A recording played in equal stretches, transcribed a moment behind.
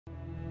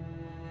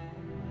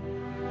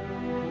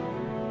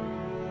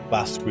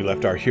Last we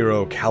left our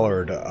hero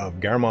Calard of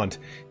Garamont.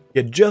 He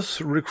had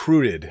just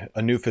recruited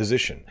a new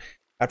physician.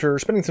 After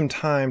spending some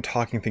time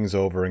talking things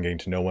over and getting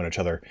to know each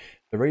other,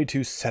 they're ready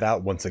to set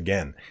out once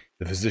again.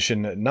 The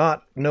physician,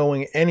 not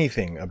knowing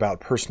anything about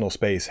personal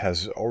space,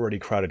 has already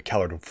crowded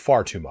Calard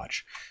far too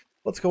much.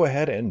 Let's go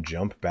ahead and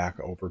jump back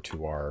over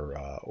to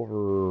our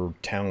over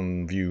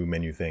town view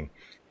menu thing.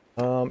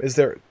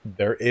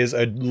 There is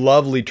a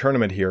lovely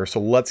tournament here, so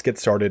let's get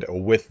started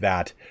with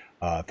that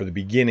for the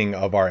beginning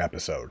of our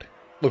episode.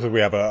 Looks like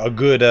we have a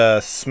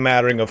good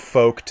smattering of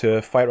folk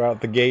to fight right out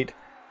the gate.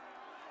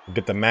 We'll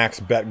get the max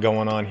bet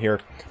going on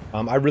here.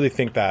 I really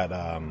think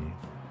that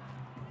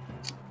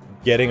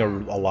getting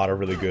a lot of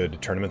really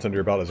good tournaments under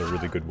your belt is a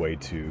really good way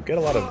to get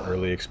a lot of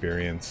early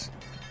experience.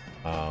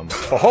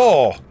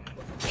 Oh!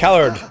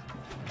 Calard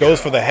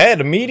goes for the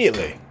head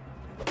immediately.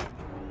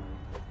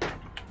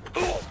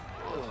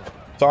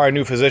 Sorry,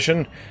 new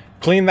physician.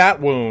 Clean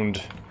that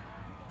wound.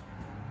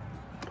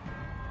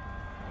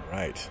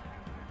 Right.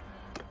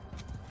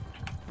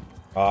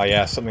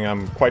 Yeah, something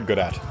I'm quite good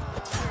at.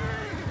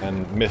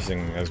 And missing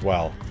as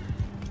well.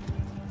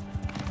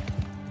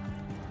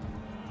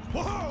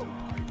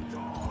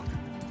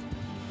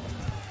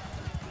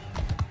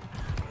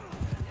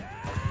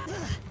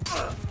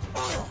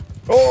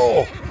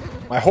 Oh!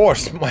 My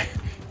horse! My...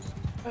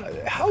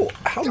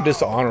 How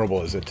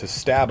dishonorable is it to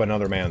stab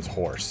another man's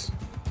horse?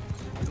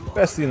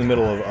 Especially in the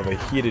middle of a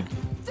heated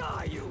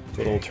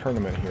little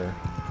tournament here.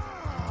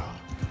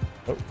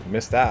 Oh,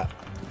 missed that.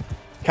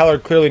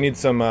 Calard clearly needs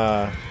some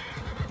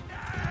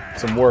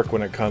work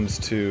when it comes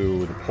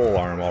to the pole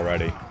arm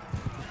already.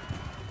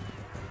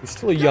 He's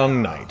still a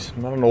young knight,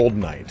 not an old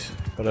knight,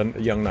 but a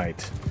young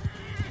knight.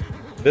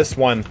 This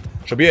one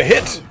shall be a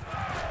hit!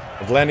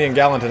 A Vlandian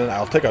gallant, and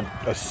I'll take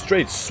a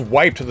straight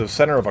swipe to the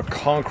center of a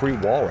concrete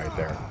wall right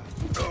there.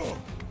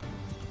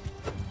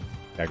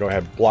 Yeah, go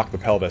ahead, block the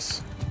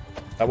pelvis.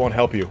 That won't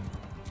help you.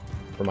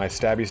 For my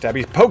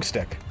stabby poke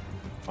stick.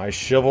 My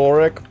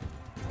chivalric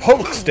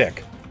poke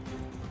stick.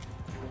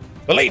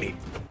 The lady!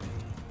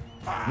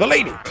 The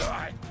lady!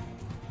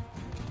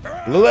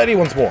 The lady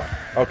once more.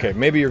 Okay,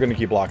 maybe you're gonna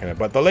keep blocking it,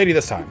 but the lady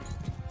this time.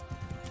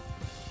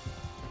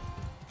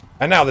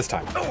 And now this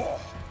time.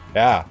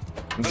 Yeah.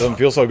 It doesn't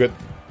feel so good.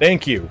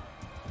 Thank you.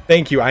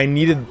 Thank you. I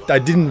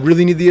didn't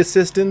really need the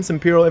assistance,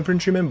 Imperial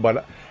Infantryman,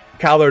 but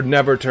Calard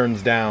never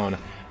turns down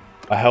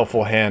a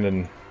helpful hand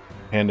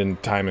in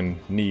time and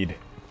need.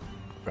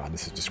 God,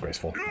 this is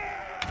disgraceful.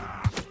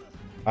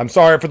 I'm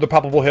sorry for the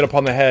palpable hit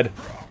upon the head.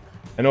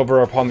 And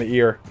over upon the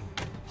ear.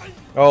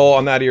 Oh,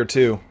 on that ear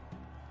too.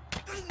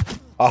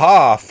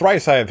 Aha!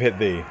 Thrice I have hit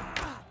thee.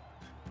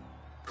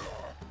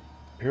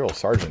 Imperial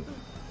Sergeant.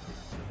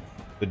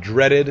 The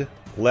dreaded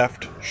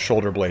left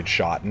shoulder blade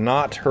shot.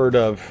 Not heard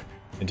of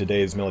in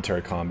today's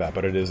military combat,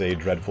 but it is a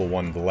dreadful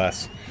one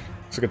nonetheless.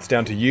 So it's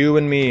down to you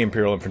and me,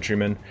 Imperial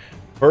Infantryman.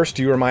 First,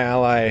 you are my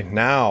ally.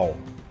 Now,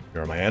 you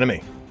are my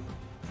enemy.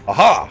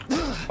 Aha!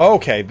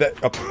 Okay,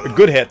 a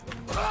good hit.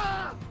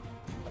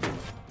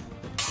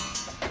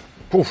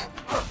 Oof.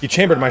 He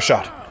chambered my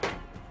shot.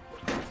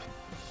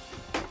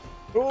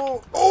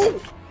 Oh!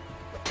 Oh!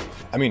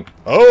 I mean,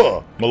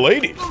 oh!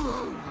 Milady!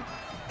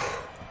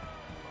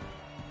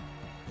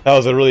 That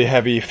was a really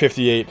heavy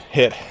 58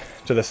 hit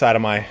to the side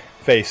of my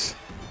face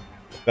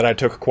that I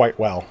took quite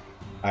well.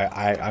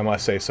 I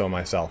must say so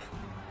myself.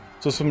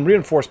 So some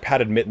reinforced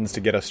padded mittens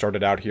to get us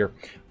started out here.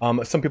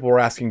 Some people were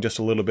asking just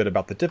a little bit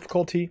about the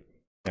difficulty.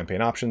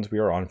 Campaign options, we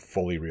are on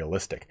fully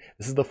realistic.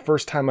 This is the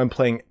first time I'm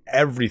playing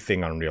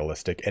everything on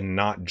realistic and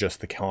not just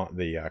the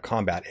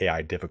combat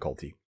AI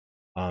difficulty.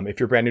 If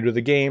you're brand new to the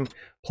game,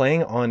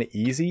 playing on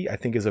easy I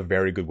think is a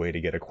very good way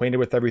to get acquainted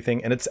with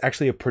everything, and it's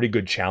actually a pretty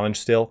good challenge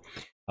still.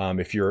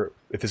 If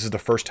this is the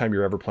first time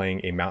you're ever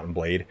playing a Mountain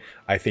Blade,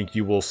 I think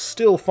you will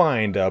still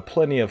find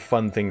plenty of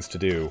fun things to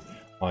do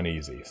on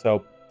easy.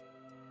 So,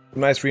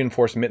 some nice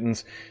reinforced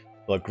mittens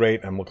look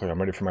great. I'm looking like I'm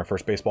ready for my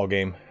first baseball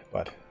game,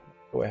 but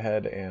go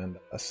ahead and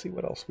see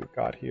what else we've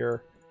got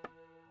here.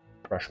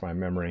 Refresh my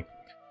memory.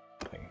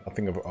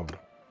 Nothing of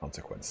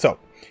consequence. So,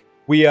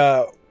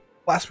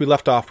 last we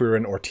left off, we were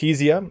in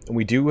Ortizia, and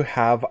we do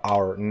have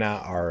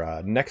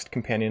our next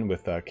companion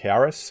with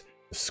Karis,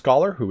 the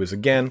scholar, who is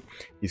again,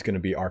 he's going to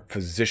be our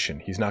physician.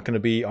 He's not going to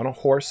be on a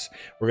horse.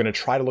 We're going to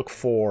try to look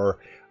for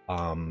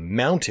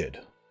mounted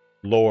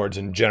lords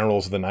and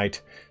generals of the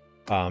night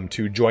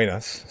to join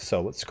us.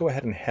 So let's go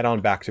ahead and head on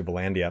back to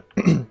Vlandia.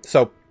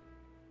 So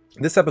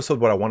this episode,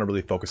 what I want to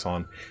really focus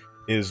on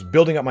is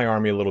building up my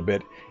army a little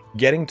bit,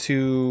 getting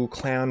to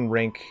clan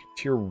rank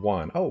tier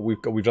 1. Oh,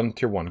 we've done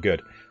tier 1,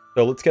 good.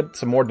 So let's get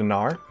some more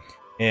dinar,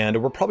 and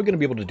we're probably going to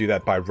be able to do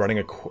that by running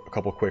a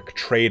couple quick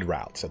trade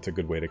routes. That's a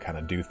good way to kind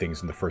of do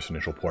things in the first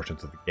initial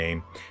portions of the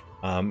game.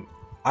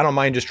 I don't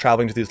mind just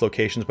traveling to these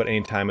locations, but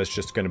anytime it's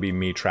just going to be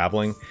me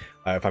traveling,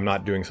 if I'm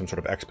not doing some sort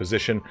of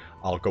exposition,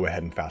 I'll go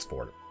ahead and fast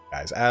forward.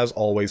 Guys, as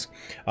always,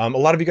 a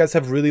lot of you guys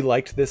have really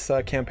liked this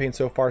campaign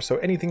so far, so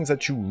anything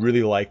that you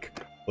really like,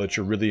 that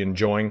you're really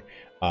enjoying,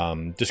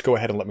 just go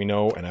ahead and let me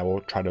know, and I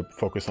will try to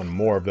focus on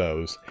more of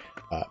those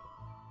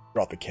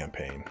throughout the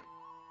campaign.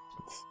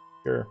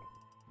 here.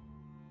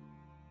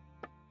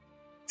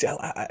 See,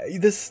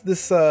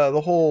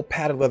 the whole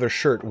padded leather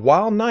shirt,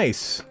 while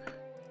nice,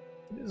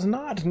 is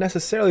not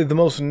necessarily the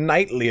most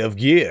knightly of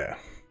gear.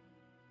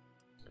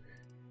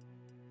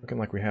 Looking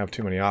like we have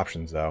too many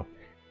options, though.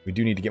 We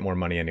do need to get more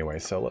money anyway,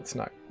 so let's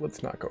not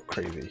go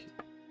crazy.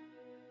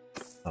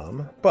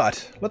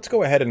 But let's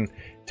go ahead and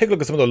take a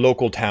look at some of the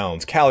local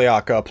towns.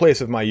 Kaliak, a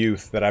place of my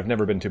youth that I've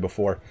never been to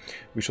before.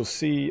 We shall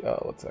see.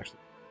 Let's actually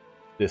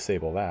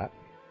disable that.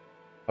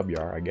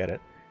 Hubyar, I get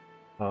it.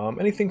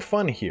 Anything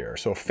fun here?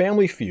 So,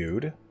 family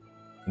feud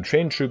and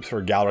train troops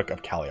for Galric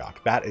of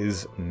Kaliak. That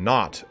is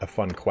not a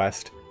fun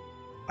quest.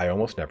 I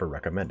almost never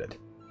recommend it.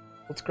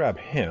 Let's grab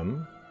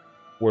him.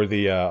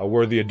 A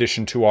worthy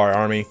addition to our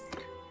army.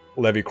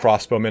 Levy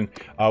crossbowmen.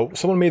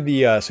 Someone made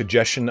the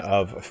suggestion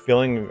of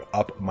filling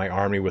up my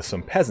army with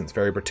some peasants,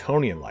 very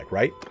Bretonnian-like,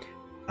 right?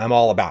 I'm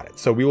all about it.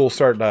 So we will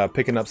start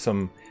picking up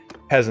some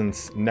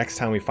peasants next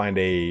time we find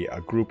a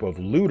group of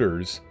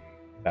looters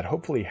that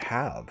hopefully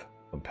have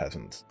some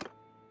peasants.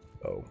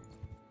 So,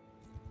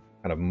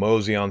 kind of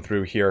mosey on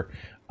through here.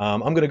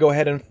 I'm going to go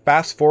ahead and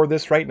fast forward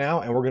this right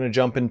now, and we're going to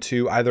jump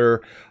into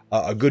either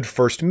a good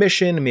first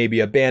mission, maybe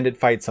a bandit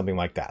fight, something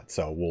like that.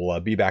 So we'll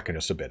be back in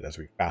just a bit as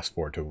we fast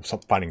forward to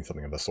finding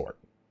something of the sort.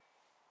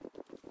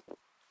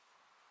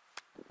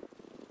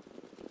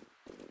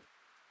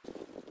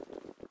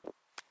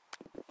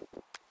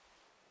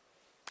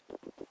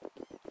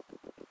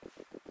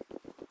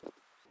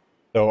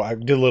 So I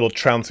did a little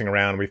trouncing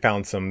around. We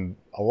found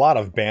a lot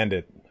of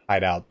bandit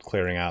hideout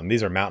clearing out, and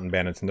these are mountain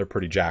bandits, and they're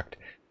pretty jacked.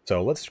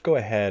 So let's go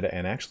ahead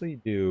and actually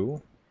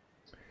do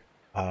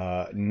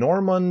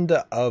Normand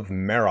of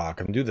Merok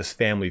and do this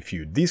family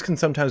feud. These can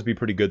sometimes be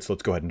pretty good, so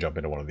let's go ahead and jump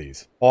into one of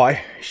these.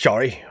 Hi,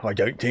 sorry, I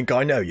don't think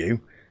I know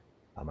you.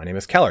 My name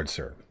is CALARD'S,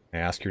 sir. May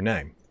I ask your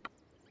name?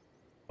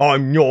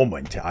 I'm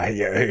Normand.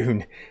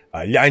 I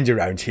land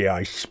around here.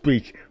 I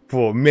speak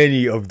for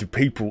many of the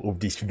people of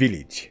this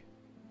village.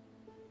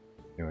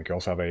 You know, you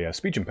also have a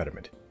speech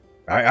impediment.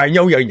 I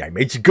know your name.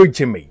 It's good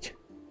to meet.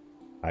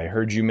 I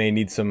heard you may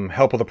need some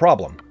help with a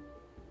problem.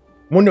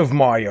 One of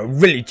my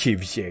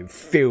relatives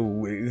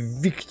fell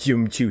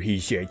victim to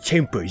his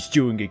tempers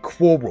during a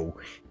quarrel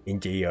in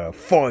the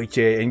fight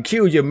and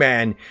killed a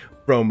man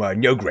from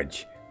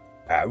Nogrand.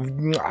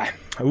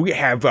 We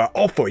have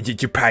offered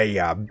to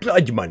pay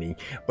blood money,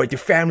 but the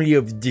family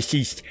of the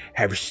deceased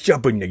have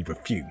stubbornly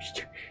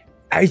refused.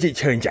 As it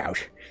turns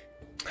out,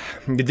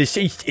 the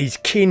deceased is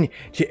kin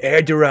to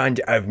Erdogan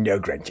of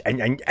Nogrand,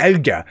 an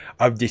elder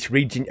of this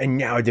region, and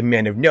now the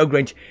men of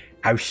Nogrand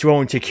have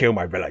sworn to kill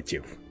my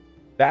relative.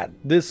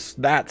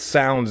 That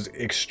sounds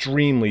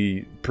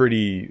extremely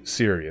pretty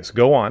serious.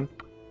 Go on.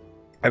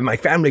 And my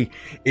family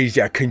is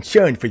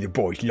concerned for the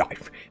boy's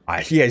life.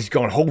 He has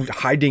gone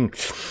hiding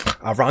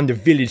around the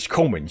village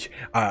commons.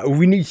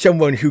 We need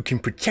someone who can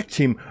protect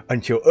him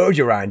until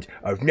Erdogan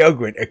of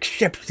Nogrand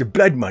accepts the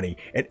blood money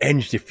and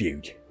ends the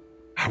feud.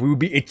 We will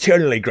be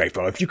eternally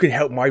grateful if you can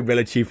help my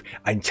relative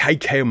and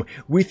take him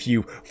with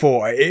you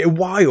for a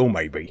while,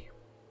 maybe.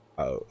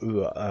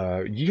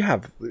 You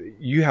have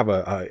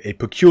a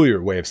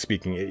peculiar way of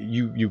speaking.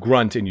 You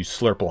grunt and you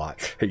slurp a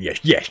lot.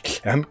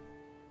 Yes.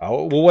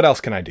 Well, what else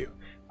can I do?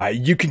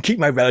 You can keep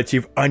my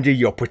relative under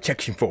your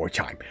protection for a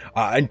time,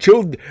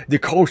 until the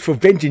calls for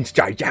vengeance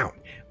die down.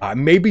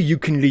 Maybe you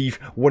can leave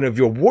one of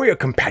your warrior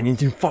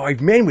companions and 5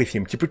 men with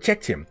him to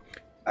protect him.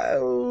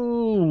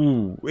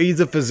 Oh, he's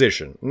a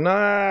physician,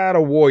 not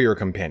a warrior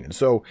companion,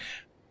 so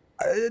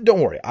don't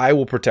worry, I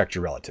will protect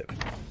your relative.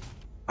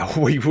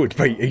 We would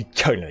be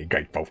eternally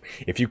grateful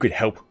if you could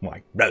help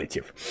my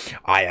relative.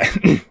 I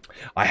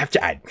have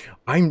to add,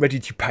 I'm ready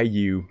to pay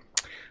you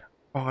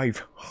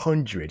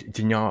 500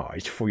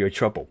 dinars for your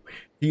trouble.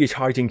 He is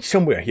hiding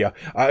somewhere here.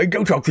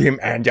 Go talk to him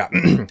and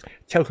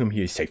tell him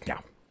he is safe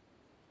now.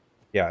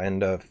 Yeah,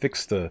 and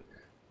fix the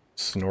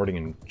snorting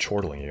and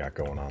chortling you got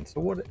going on.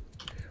 So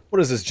what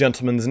is this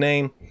gentleman's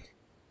name?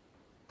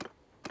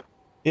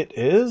 It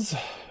is...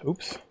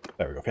 Oops.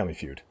 There we go. Family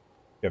feud.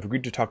 We have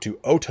agreed to talk to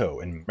Otto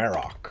in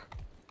Merok.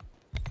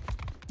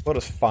 Let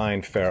us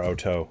find fair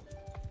Otto.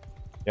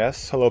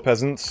 Yes, hello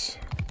peasants.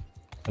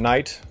 A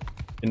knight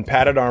in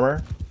padded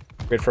armor.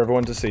 Great for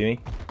everyone to see me.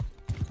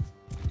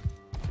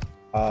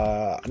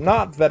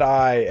 Not that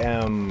I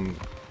am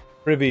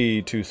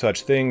privy to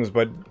such things,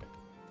 but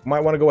might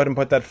want to go ahead and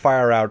put that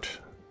fire out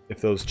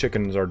if those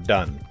chickens are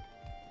done.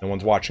 No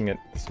one's watching it.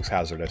 This looks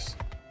hazardous.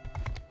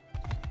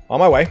 On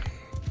my way,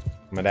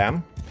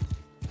 madame.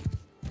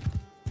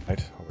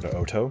 Right, over to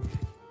Otto.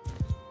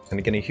 And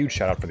again, a huge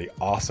shout out for the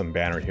awesome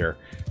banner here.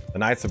 The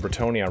Knights of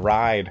Bretonnia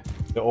ride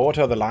the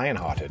Otto the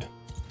Lionhearted.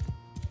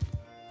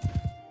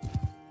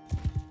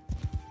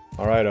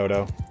 Alright,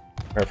 Odo.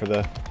 Prepare for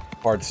the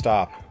hard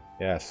stop.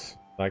 Yes.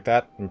 Like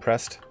that?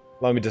 Impressed?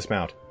 Let me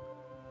dismount.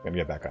 I'm gonna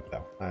get back up,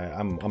 though.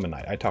 I'm a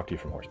knight. I talk to you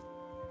from horse.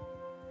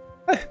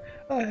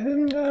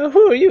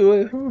 Who are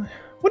you?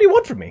 What do you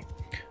want from me?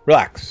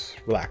 Relax.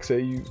 Relax.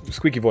 You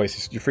squeaky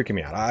voice, you're freaking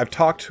me out. I've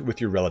talked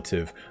with your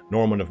relative,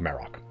 Norman of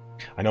Merok.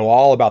 I know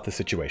all about the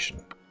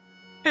situation.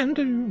 And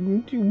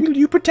will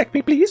you protect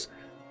me, please?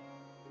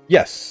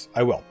 Yes,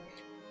 I will.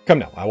 Come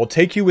now, I will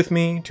take you with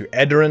me to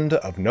Edirand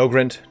of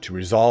Nogrint to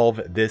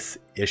resolve this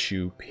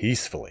issue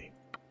peacefully.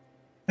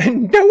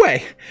 No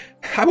way!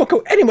 I won't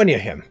go anywhere near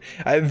him.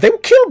 They will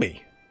kill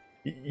me.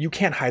 You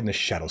can't hide in the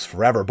shadows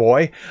forever,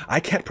 boy. I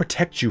can't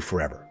protect you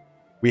forever.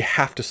 We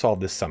have to solve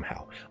this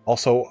somehow.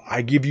 Also,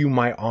 I give you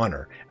my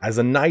honor as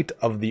a knight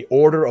of the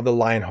Order of the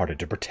Lionhearted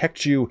to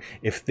protect you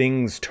if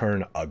things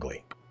turn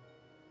ugly.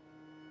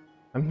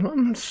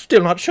 I'm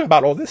still not sure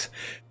about all this,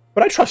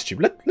 but I trust you.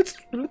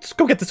 Let's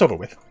go get this over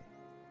with.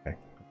 Okay,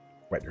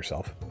 wet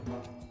yourself.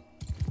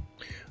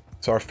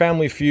 So our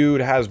family feud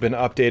has been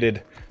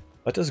updated.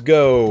 Let us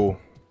go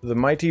to the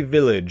mighty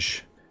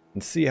village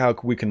and see how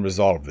we can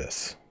resolve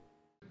this.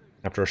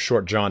 After a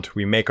short jaunt,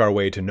 we make our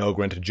way to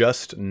Nogrint,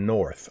 just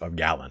north of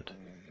Galland.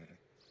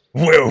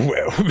 Well,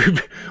 well,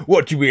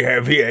 what do we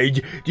have here?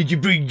 Did you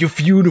bring your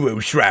funeral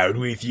shroud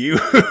with you?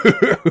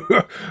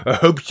 I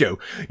hope so.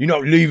 You're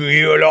not leaving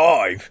here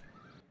alive.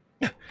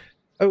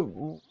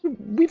 Oh,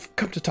 we've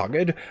come to talk.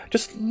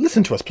 Just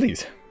listen to us,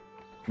 please.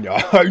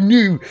 I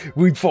knew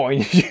we'd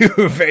find you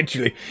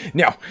eventually.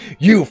 Now,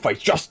 you'll face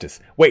justice.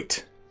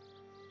 Wait.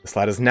 This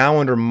lad is now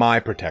under my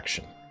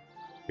protection.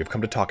 We've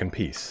come to talk in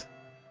peace.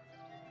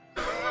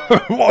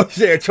 What's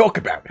there to talk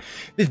about?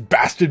 This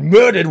bastard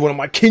murdered one of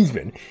my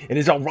kinsmen, and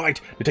it's all right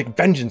to take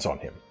vengeance on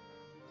him.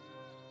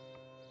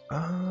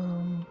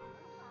 I'm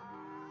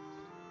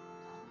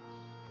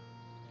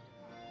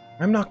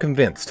not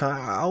convinced.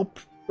 You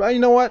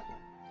know what?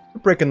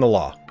 We're breaking the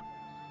law.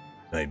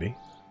 Maybe.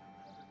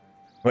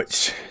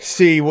 Let's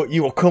see what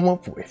you will come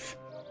up with.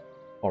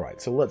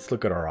 Alright, so let's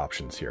look at our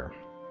options here.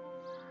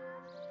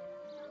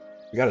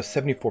 We got a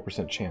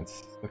 74%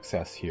 chance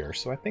success here,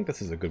 so I think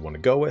this is a good one to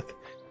go with.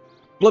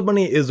 Blood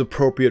money is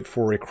appropriate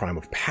for a crime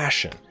of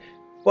passion,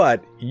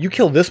 but you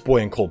kill this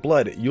boy in cold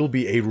blood, you'll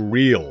be a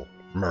real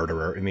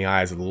murderer in the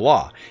eyes of the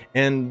law,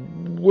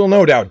 and will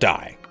no doubt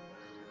die.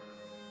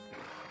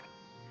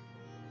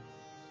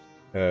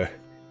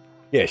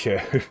 Yes,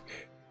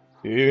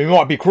 you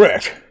might be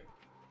correct.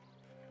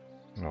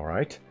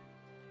 Alright.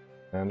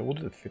 And we'll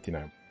do the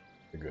 59.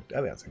 I think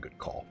that's a good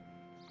call.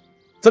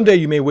 Someday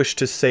you may wish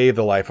to save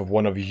the life of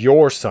one of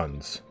your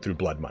sons through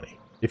blood money.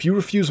 If you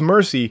refuse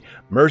mercy,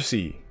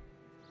 mercy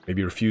may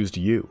be refused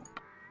to you.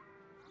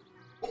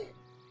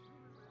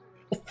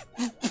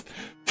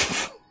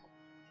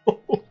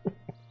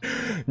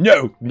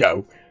 No.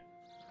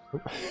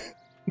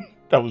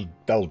 That was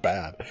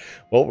bad.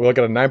 Well, we're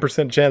looking at a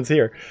 9% chance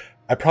here.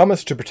 I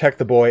promise to protect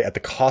the boy at the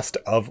cost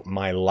of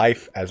my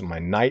life as my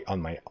knight,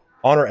 on my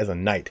honor as a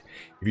knight.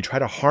 If you try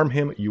to harm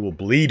him, you will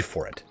bleed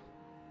for it.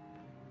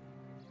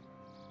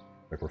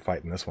 Like we're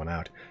fighting this one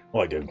out.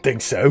 I don't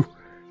think so.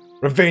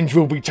 Revenge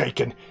will be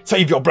taken.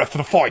 Save your breath for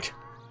the fight.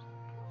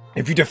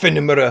 If you defend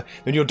a murderer,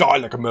 then you'll die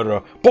like a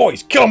murderer.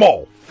 Boys, kill them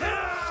all!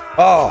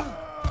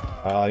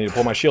 I need to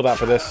pull my shield out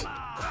for this.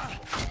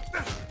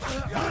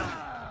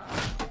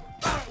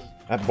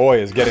 That boy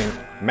is getting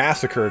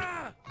massacred.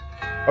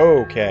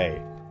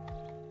 Okay.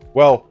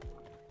 Well,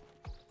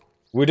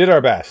 we did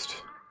our best.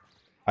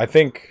 I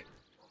think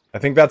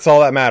that's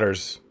all that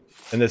matters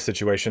in this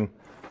situation.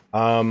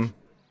 Well,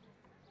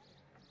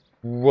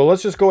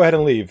 let's just go ahead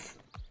and leave.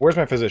 Where's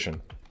my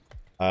physician?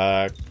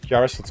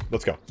 Yaris,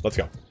 let's go. Let's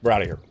go. We're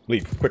out of here.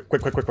 Leave. Quick.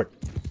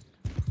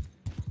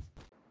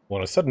 Well,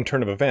 in a sudden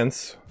turn of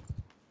events,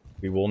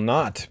 we will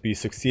not be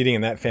succeeding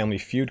in that family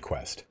feud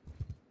quest.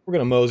 We're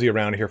going to mosey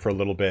around here for a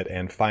little bit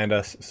and find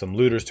us some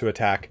looters to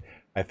attack.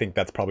 I think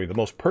that's probably the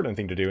most pertinent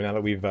thing to do now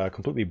that we've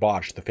completely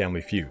botched the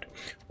family feud.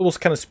 So we'll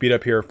kind of speed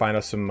up here, find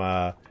us some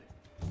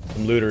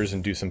looters,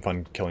 and do some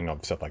fun killing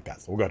of stuff like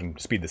that. So we'll go ahead and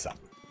speed this up.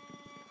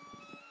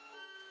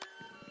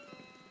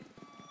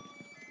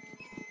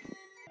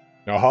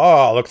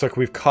 Aha! Looks like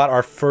we've caught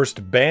our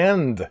first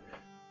band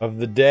of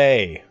the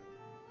day.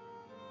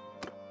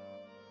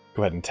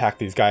 Go ahead and attack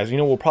these guys. You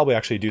know, we'll probably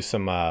actually do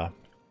some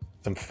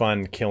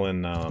fun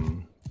killing.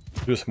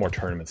 Do some more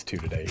tournaments too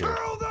today here.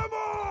 Kill them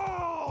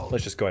all!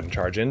 Let's just go ahead and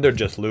charge in. They're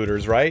just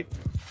looters, right?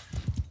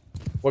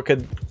 What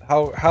could?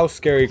 How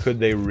scary could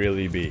they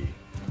really be?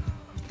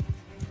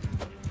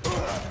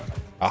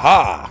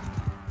 Aha!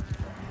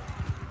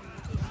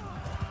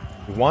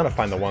 We want to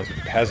find the ones with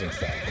the peasants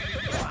though.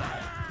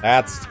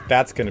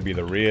 That's going to be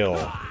the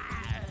real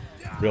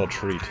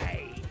treat.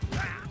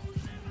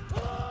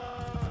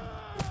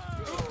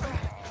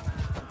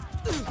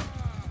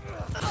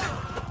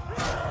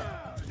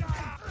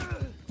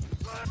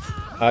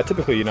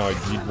 Typically, you know,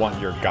 you'd want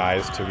your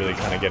guys to really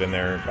kind of get in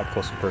there up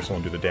close and personal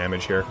and do the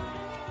damage here.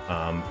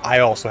 I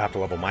also have to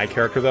level my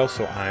character though,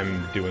 so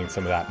I'm doing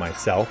some of that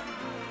myself.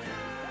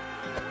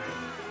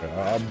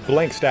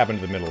 Blank stab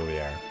into the middle of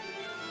the air.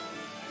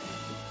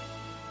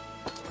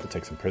 We'll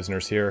take some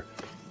prisoners here.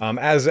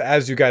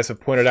 As you guys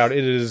have pointed out,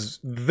 it is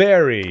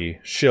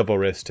very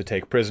chivalrous to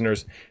take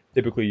prisoners.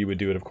 Typically, you would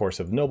do it, of course,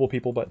 of noble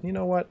people, but you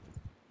know what?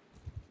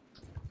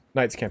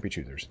 Knights can't be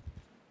choosers.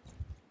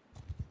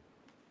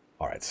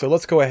 Alright, so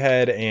let's go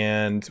ahead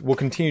and we'll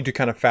continue to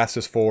kind of fast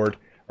this forward,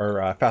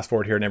 or fast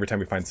forward here, and every time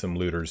we find some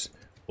looters,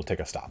 we'll take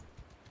a stop.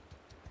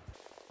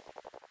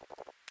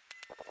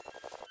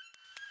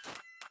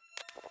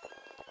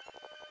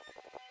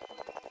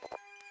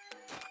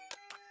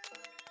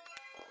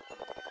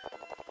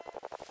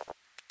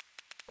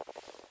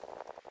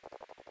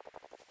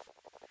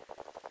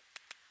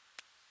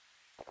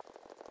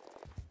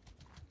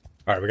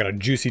 Alright, we got a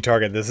juicy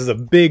target. This is a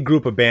big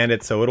group of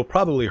bandits, so it'll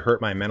probably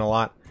hurt my men a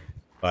lot,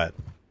 but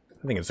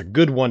I think it's a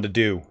good one to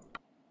do.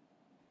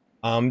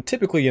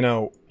 Typically, you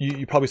know,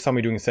 you probably saw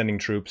me doing sending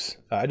troops.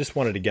 I just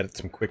wanted to get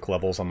some quick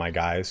levels on my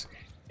guys,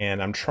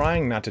 and I'm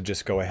trying not to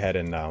just go ahead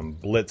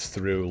and blitz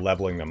through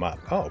leveling them up.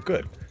 Oh,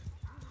 good.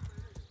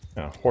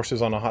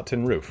 Horses on a hot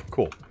tin roof.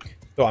 Cool.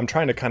 So I'm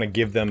trying to kind of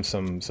give them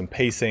some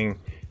pacing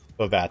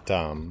so that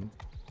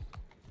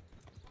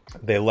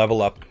they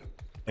level up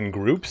in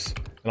groups.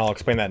 And I'll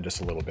explain that in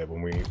just a little bit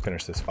when we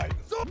finish this fight.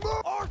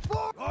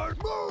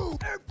 Move!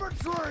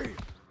 Infantry!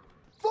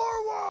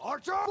 Forward!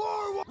 Archer!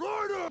 Forward!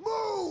 Rider!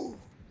 Move!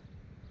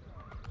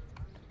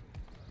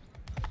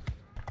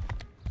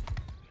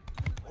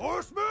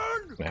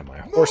 Horsemen! Man, my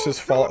horses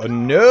follow.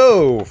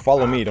 No!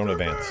 Follow me, don't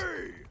advance.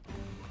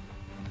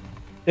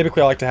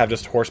 Typically, I like to have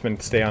just horsemen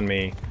stay on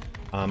me.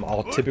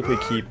 I'll typically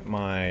keep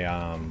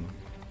my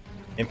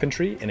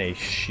infantry in a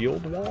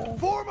shield wall.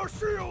 Form a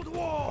shield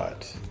wall!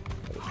 But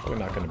probably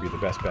not going to be the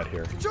best bet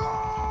here.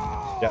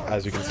 Yeah,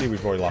 as you can see,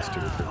 we've already lost 2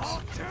 recruits.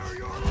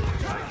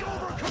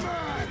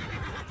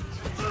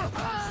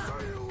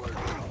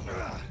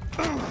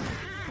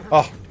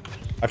 Oh,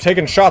 I've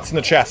taken shots in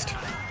the chest.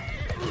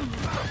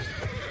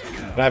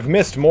 And I've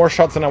missed more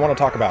shots than I want to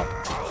talk about.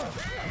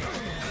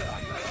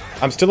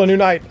 I'm still a new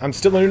knight. I'm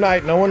still a new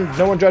knight. No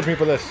one judge me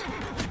for this.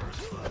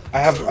 I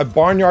have a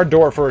barnyard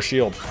door for a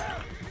shield.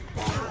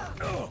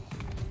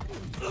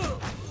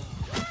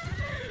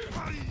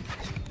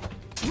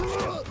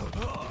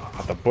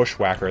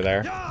 Bushwhacker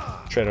there.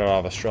 Straight out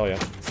of Australia.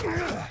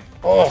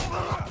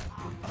 Oh!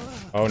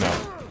 Oh no.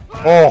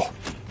 Oh!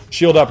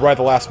 Shield up right at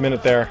the last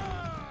minute there.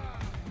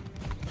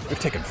 We've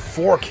taken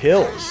 4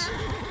 kills.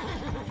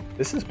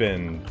 This has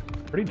been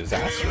pretty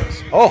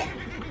disastrous. Oh!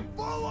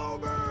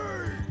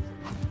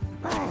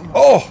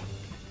 Oh!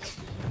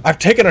 I've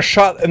taken a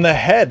shot in the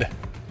head.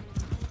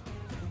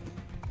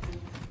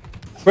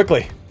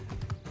 Quickly.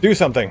 Do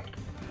something.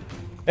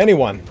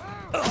 Anyone.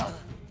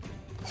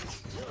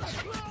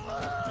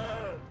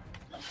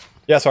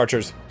 Yes,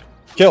 archers.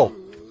 Kill.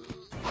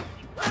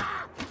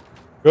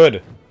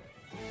 Good.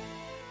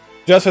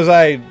 Just as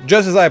I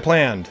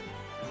planned.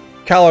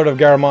 Calard of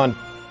Garamont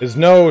is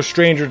no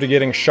stranger to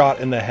getting shot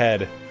in the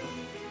head.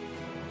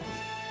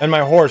 And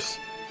my horse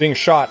being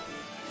shot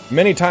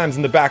many times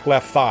in the back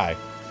left thigh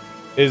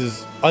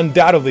is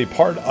undoubtedly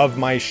part of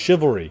my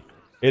chivalry.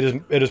 It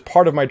is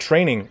part of my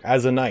training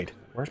as a knight.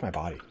 Where's my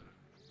body?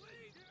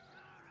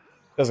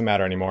 Doesn't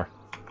matter anymore.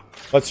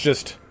 Let's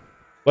just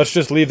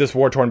leave this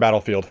war-torn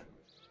battlefield.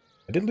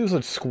 I did lose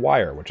a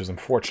squire, which is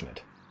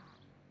unfortunate.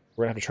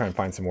 We're gonna have to try and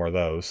find some more of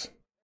those.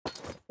 I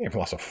think I've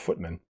lost a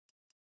footman.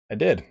 I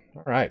did.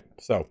 Alright,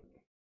 so I'm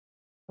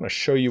gonna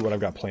show you what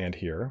I've got planned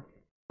here.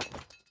 See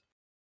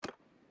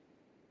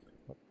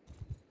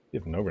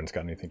if Nogrin's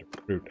got anything to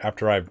recruit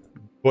after I've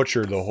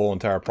butchered the whole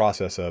entire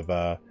process of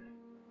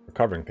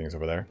recovering things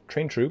over there.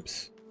 Train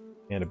troops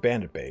and a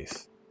bandit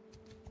base.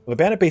 Well, the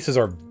bandit bases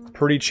are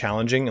pretty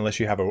challenging unless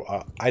you have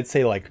a I'd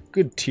say like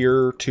good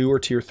tier 2 or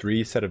tier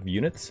 3 set of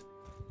units.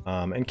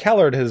 And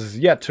Calard has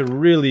yet to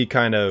really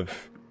kind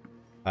of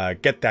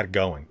get that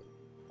going.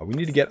 We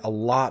need to get a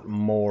lot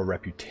more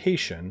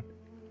reputation.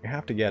 We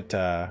have to get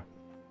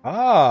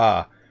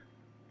Herobert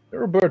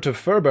of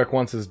Furbeck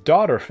wants his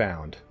daughter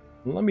found.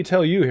 Let me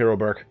tell you,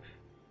 Heroberg,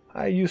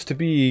 I used to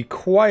be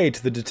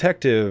quite the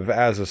detective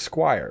as a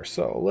squire,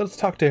 so let's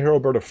talk to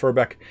Herobert of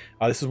Furbeck.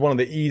 This is one of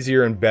the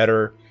easier and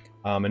better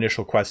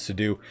initial quests to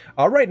do.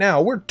 Right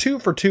now, we're 2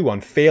 for 2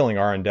 on failing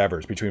our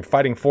endeavors between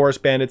fighting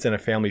forest bandits and a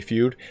family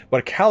feud,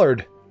 but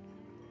Calard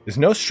is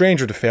no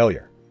stranger to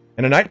failure,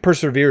 and a knight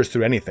perseveres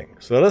through anything.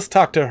 So let's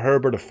talk to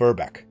Herbert of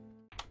Furbeck.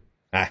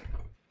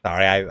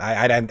 Sorry,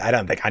 I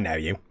don't think I know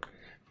you.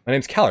 My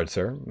name's Calard,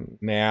 sir.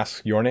 May I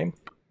ask your name?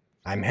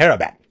 I'm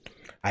Herobert.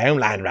 I own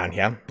land around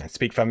here. I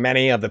speak for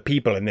many of the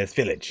people in this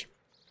village.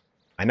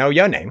 I know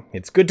your name.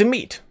 It's good to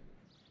meet.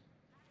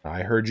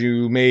 I heard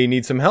you may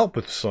need some help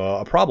with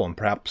a problem.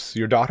 Perhaps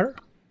your daughter?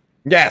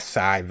 Yes,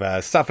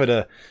 I've suffered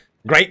a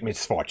great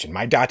misfortune.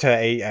 My daughter,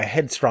 a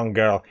headstrong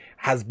girl,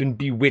 has been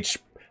bewitched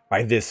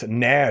by this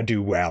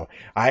ne'er-do-well.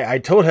 I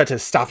told her to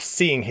stop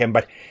seeing him,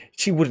 but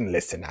she wouldn't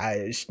listen.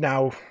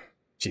 Now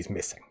she's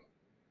missing.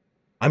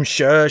 I'm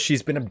sure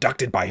she's been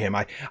abducted by him.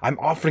 I'm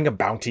offering a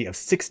bounty of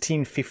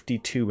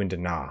 1652 in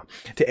dinar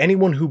to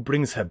anyone who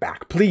brings her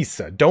back. Please,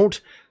 sir, don't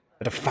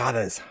let a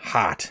father's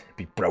heart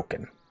be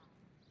broken.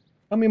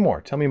 Tell me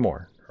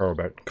more,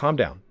 Herbert. Calm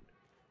down.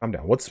 Calm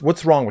down.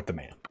 What's wrong with the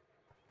man?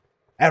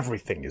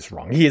 Everything is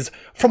wrong. He is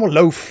from a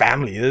low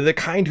family, the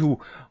kind who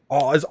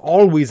is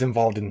always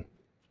involved in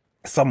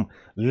some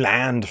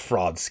land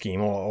fraud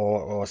scheme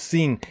or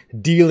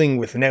dealing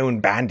with known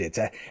bandits.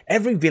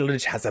 Every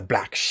village has a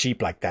black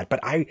sheep like that, but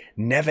I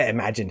never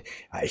imagined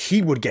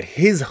he would get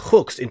his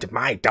hooks into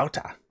my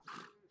daughter.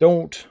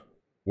 Don't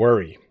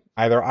worry.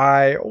 Either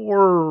I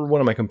or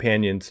one of my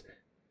companions,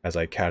 as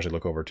I casually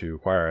look over to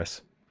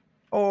Aquarius,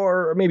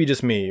 or maybe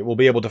just me, will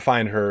be able to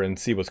find her and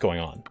see what's going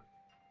on.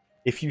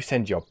 If you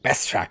send your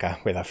best tracker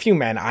with a few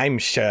men, I'm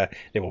sure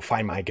they will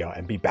find my girl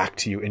and be back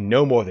to you in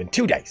no more than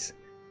 2 days.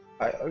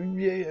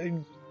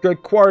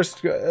 Quaris,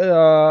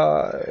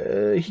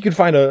 he could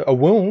find a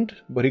wound,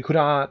 but he could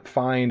not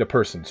find a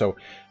person. So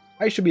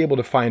I should be able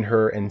to find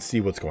her and see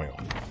what's going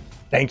on.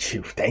 Thank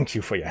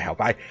you for your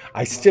help.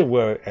 I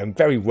still am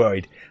very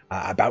worried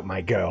about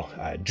my girl,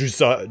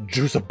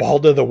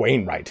 Drusabalda the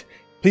Wainwright.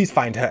 Please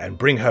find her and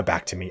bring her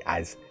back to me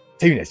as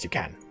soon as you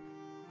can.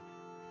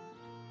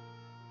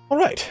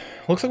 Alright,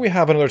 looks like we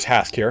have another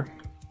task here.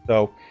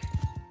 So,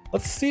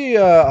 let's see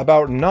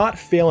about not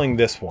failing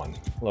this one.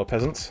 Hello,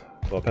 peasants.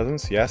 Hello,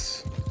 peasants,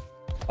 yes.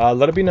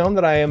 Let it be known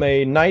that I am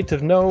a knight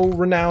of no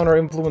renown or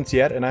influence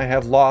yet, and I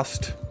have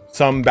lost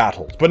some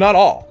battles, but not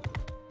all.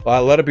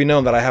 Let it be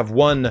known that I have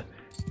won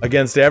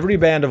against every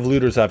band of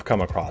looters I've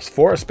come across.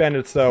 Forest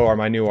bandits, though, are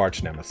my new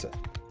arch nemesis.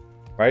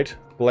 Right,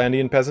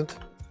 Vlandian peasant?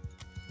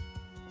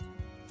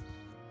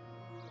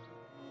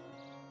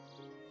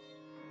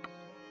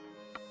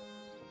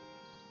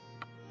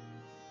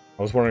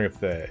 I was wondering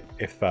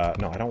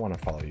no, I don't want to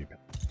follow you.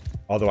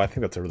 Although I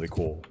think that's a really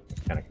cool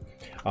mechanic.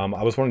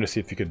 I was wondering to see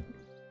if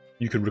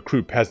you could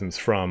recruit peasants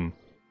from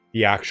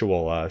the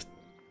actual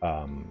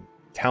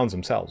towns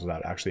themselves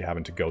without actually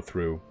having to go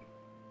through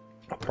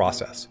a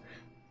process.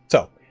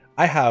 So,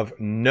 I have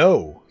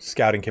no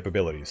scouting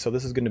capabilities, so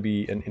this is going to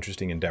be an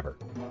interesting endeavor.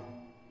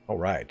 All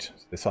right,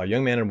 they saw a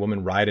young man and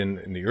woman ride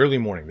in the early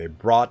morning. They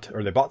bought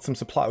some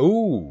supply.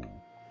 Ooh,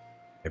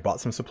 they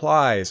bought some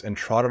supplies and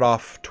trotted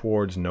off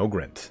towards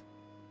Nogrint.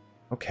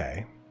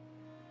 Okay,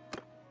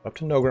 up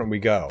to Nogrint we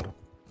go.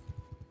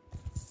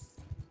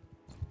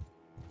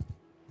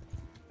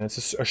 And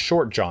it's a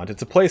short jaunt.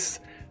 It's a place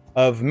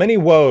of many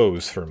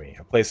woes for me.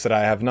 A place that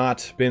I have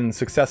not been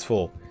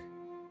successful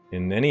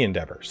in any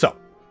endeavor. So,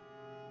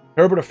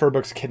 Herbert of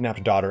Furbeck's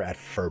kidnapped daughter at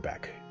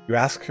Furbeck. You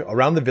ask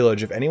around the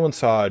village if anyone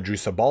saw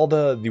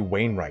Drusabalda the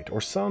Wainwright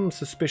or some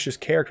suspicious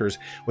characters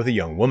with a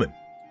young woman.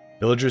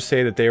 Villagers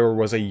say that there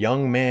was a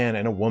young man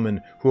and a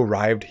woman who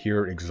arrived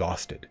here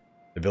exhausted.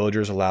 The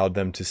villagers allowed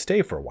them to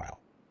stay for a while.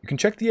 You can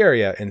check the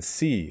area and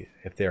see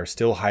if they are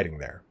still hiding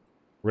there.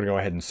 We're going to go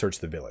ahead and search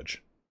the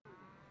village.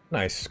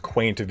 Nice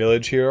quaint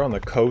village here on the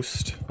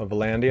coast of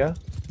Vlandia.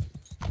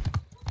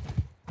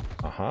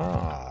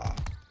 Aha.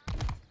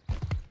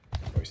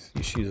 I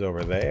see she's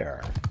over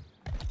there.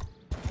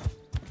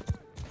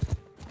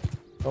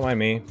 Don't mind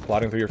me,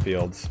 plodding through your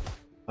fields.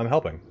 I'm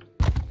helping.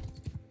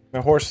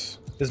 My horse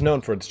is known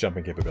for its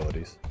jumping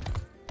capabilities.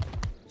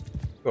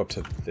 Go up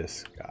to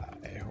this guy.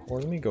 Or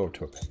let me go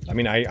to I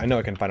mean, I know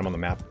I can find him on the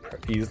map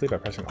easily by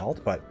pressing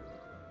Alt, but...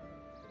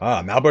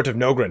 Malbert of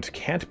Nogrint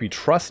can't be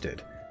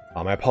trusted.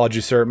 My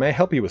apologies, sir. May I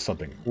help you with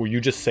something? Were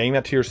you just saying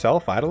that to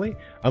yourself, idly?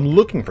 I'm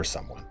looking for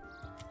someone.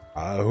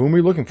 Whom are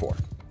you looking for?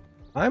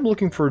 I'm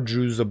looking for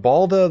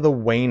Drusabalda the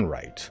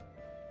Wainwright.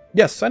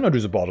 Yes, I know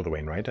Drusabalda the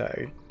Wainwright.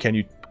 Can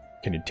you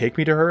take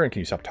me to her, and can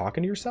you stop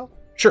talking to yourself?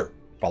 Sure,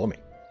 follow me.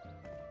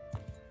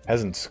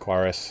 Peasants,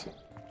 Claris.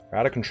 You're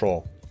out of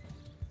control.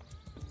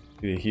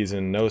 He's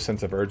in no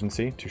sense of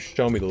urgency to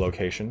show me the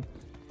location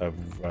of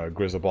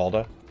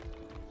Grisabalda.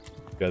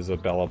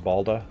 Jezabella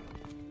Balda.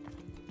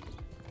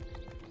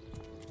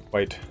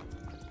 Quite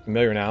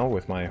familiar now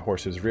with my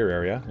horse's rear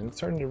area, and it's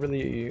starting to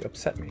really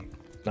upset me.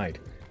 Night.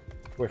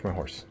 Away from my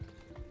horse.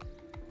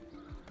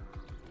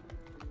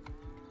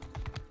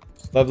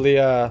 Lovely,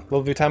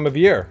 lovely time of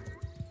year.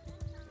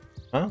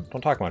 Huh?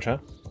 Don't talk much, huh?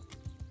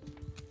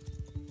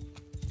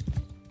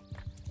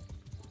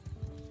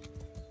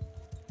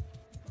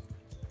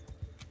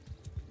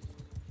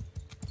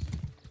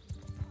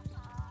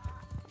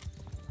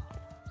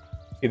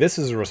 Okay, this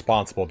is a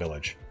responsible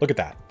village. Look at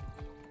that.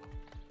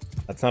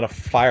 That's not a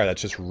fire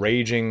that's just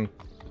raging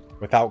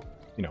without,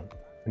 you know,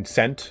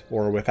 consent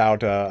or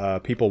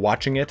without people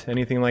watching it,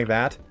 anything like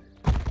that.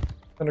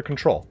 It's under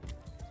control.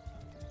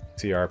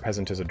 See, our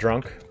peasant is a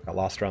drunk. Got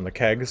lost around the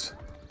kegs.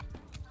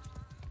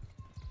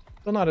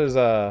 Still not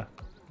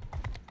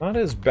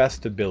his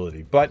best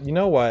ability, but you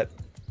know what?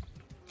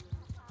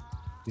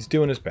 He's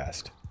doing his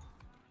best.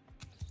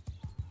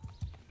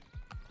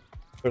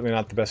 Certainly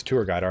not the best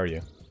tour guide, are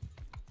you?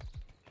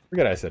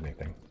 Forget I said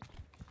anything.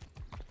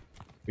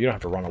 You don't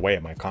have to run away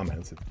at my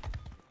comments. It's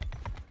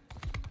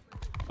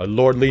a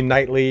lordly,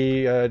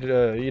 knightly,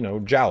 you know,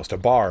 joust, a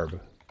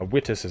barb, a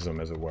witticism,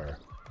 as it were.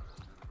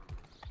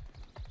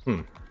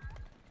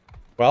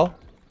 Well,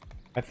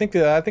 I think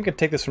I'd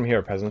take this from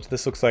here, peasants.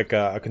 This looks like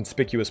a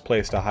conspicuous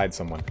place to hide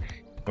someone.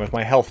 And with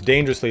my health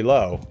dangerously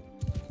low,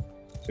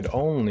 it could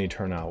only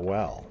turn out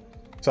well.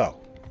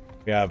 So,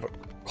 we have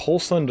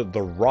Colsund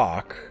the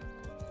Rock.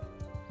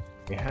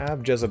 We have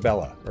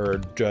Jezabella, or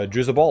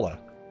Drusabalda.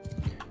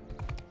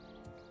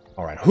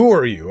 All right, who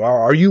are you?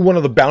 Are you one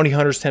of the bounty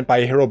hunters sent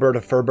by Herobert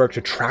of Furberg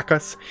to track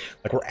us?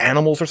 Like we're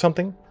animals or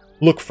something?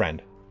 Look,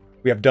 friend,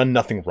 we have done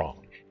nothing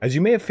wrong. As you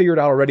may have figured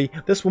out already,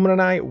 this woman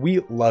and I, we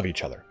love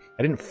each other.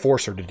 I didn't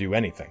force her to do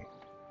anything.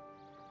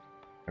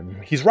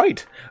 He's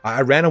right.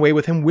 I ran away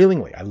with him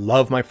willingly. I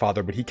love my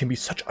father, but he can be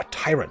such a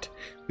tyrant.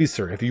 Please,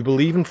 sir, if you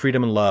believe in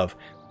freedom and love,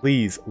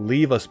 please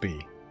leave us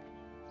be.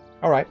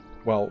 All right,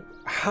 well,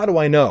 how do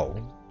I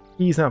know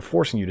he's not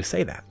forcing you to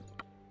say that?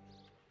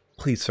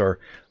 Please, sir,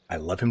 I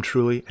love him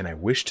truly, and I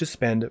wish to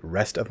spend the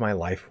rest of my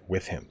life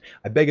with him.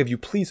 I beg of you,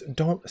 please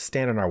don't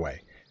stand in our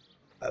way.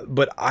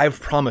 But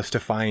I've promised to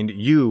find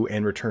you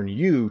and return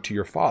you to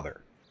your father.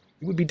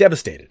 He would be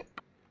devastated.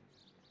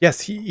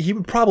 Yes, he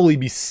would probably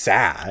be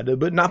sad,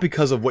 but not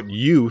because of what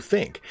you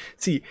think.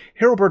 See,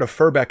 Herobert of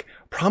Furbeck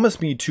promised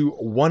me to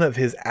one of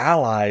his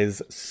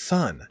allies'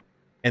 son,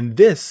 and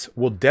this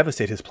will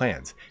devastate his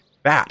plans.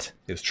 That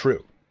is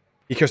true.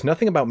 He cares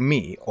nothing about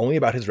me, only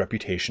about his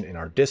reputation in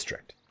our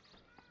district.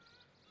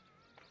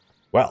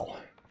 Well,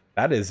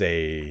 that is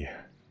a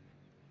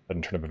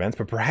sudden turn of events,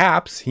 but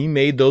perhaps he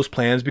made those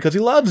plans because he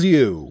loves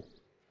you.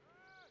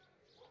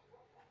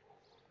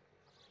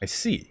 I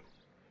see.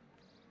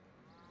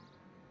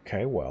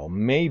 Okay, well,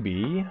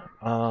 maybe,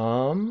 but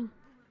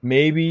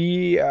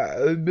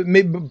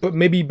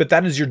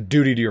that is your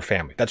duty to your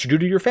family. That's your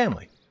duty to your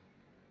family.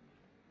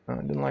 I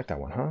didn't like that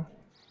one, huh?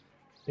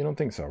 You don't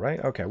think so, right?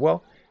 Okay,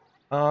 well,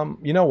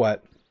 you know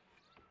what?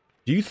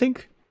 Do you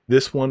think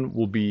this one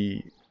will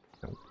be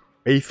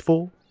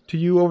faithful to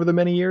you over the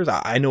many years?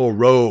 I know a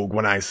rogue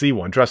when I see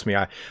one. Trust me,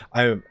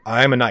 I'm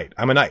a knight.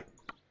 I'm a knight.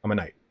 I'm a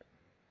knight.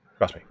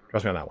 Trust me.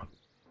 Trust me on that one.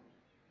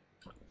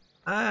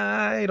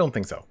 I don't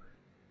think so.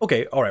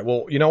 Okay, all right,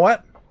 well, you know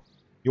what?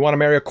 You want to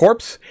marry a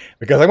corpse?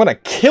 Because I'm going to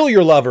kill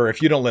your lover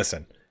if you don't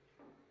listen.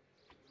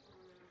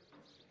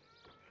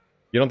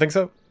 You don't think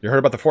so? You heard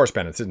about the forest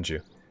bandits, didn't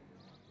you?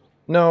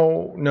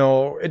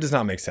 No, it does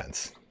not make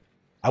sense.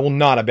 I will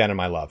not abandon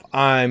my love.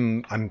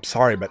 I'm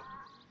sorry, but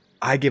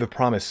I gave a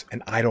promise,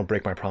 and I don't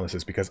break my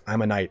promises because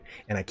I'm a knight,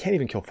 and I can't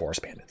even kill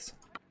forest bandits.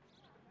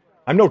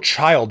 I'm no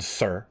child,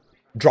 sir.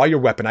 Draw your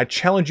weapon. I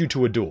challenge you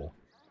to a duel.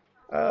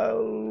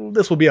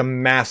 This will be a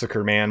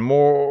massacre, man.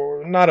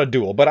 Not a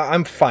duel, but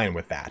I'm fine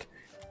with that.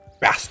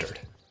 Bastard.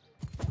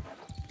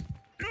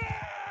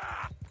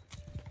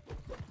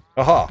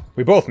 Aha,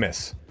 we both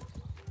miss.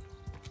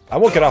 I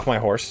won't get off my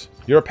horse.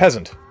 You're a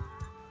peasant.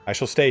 I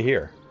shall stay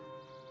here.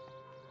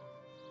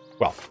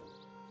 Well.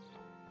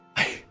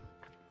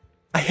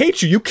 I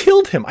hate you. You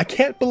killed him. I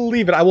can't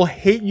believe it. I will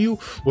hate you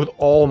with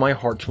all my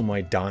heart till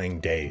my dying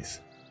days.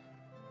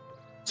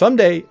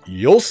 Someday,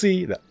 you'll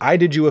see that I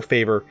did you a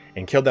favor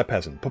and killed that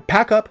peasant. But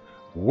pack up.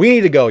 We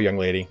need to go, young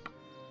lady.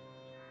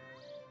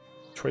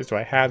 What choice do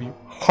I have, you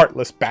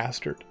heartless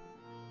bastard?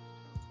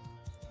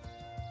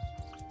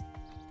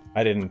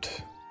 I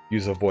didn't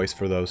use a voice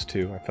for those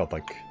two. I felt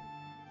like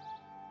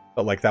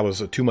that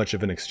was too much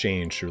of an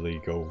exchange to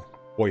really go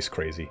voice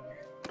crazy.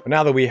 But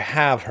now that we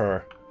have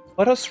her,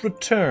 let us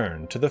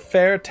return to the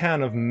fair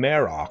town of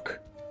Merok,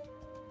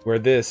 where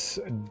this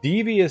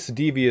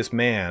devious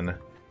man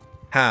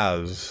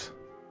has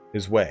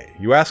his way.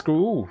 You ask,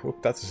 ooh,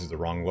 this is the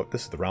wrong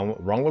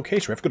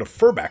location. We have to go to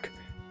Furbeck.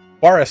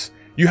 Varus,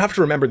 you have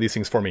to remember these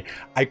things for me.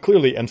 I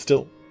clearly am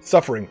still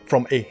suffering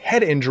from a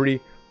head injury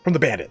from the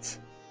bandits.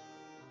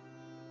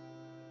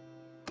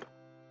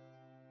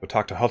 Go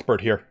talk to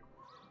Huthbert here.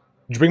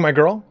 Did you bring my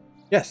girl?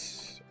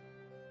 Yes.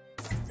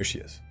 Here she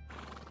is.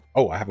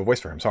 Oh, I have a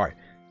voice for him. Sorry.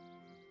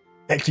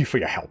 Thank you for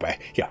your help.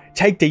 Here,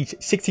 take these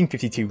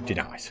 1652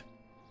 dinars.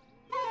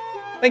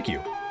 Thank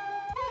you.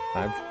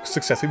 I've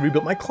successfully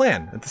rebuilt my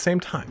clan at the same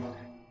time.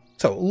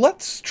 So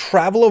let's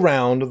travel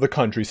around the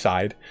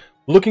countryside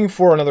looking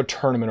for another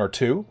tournament or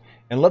two,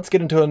 and let's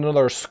get into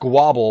another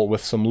squabble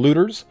with some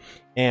looters.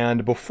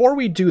 And before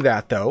we do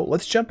that, though,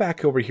 let's jump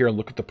back over here and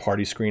look at the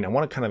party screen. I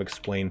want to kind of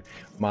explain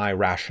my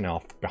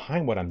rationale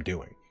behind what I'm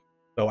doing.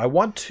 So I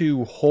want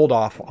to hold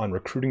off on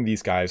recruiting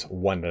these guys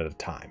one at a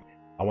time.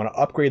 I want to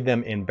upgrade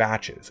them in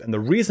batches. And the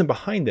reason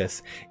behind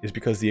this is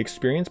because the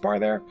experience bar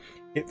there,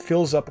 it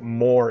fills up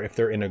more if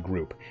they're in a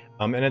group.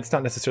 And it's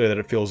not necessarily that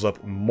it fills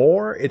up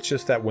more, it's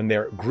just that when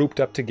they're grouped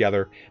up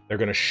together, they're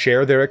going to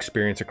share their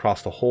experience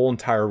across the whole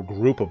entire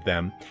group of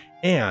them.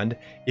 And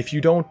if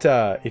you don't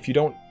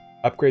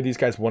upgrade these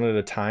guys one at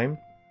a time,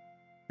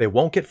 they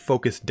won't get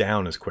focused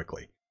down as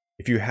quickly.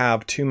 If you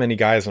have too many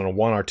guys on a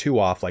 1 or 2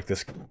 off, like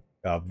this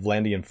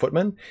Vlandian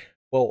footman,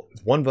 well,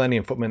 it's 1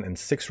 Vlandian footman and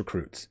 6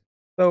 recruits.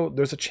 So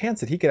there's a chance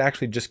that he could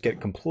actually just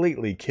get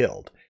completely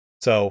killed.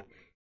 So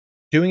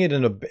doing it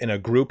in a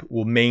group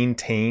will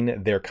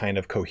maintain their kind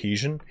of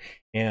cohesion.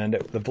 And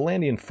the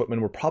Vlandian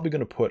footmen we're probably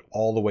going to put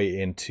all the way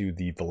into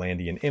the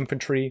Vlandian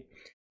infantry,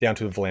 down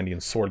to the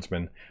Vlandian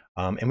swordsman.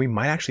 And we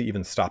might actually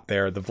even stop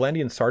there. The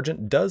Vlandian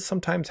sergeant does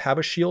sometimes have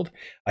a shield.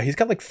 He's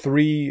got like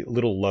 3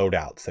 little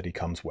loadouts that he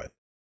comes with.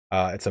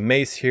 It's a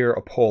mace here,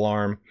 a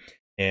polearm,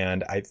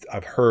 and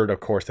I've heard, of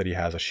course, that he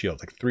has a shield,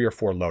 like 3 or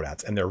 4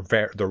 loadouts, and their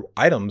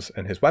items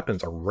and his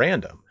weapons are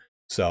random.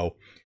 So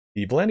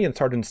the Vlandian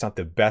sergeant's not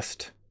the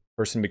best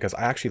person because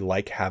I actually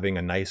like having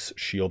a nice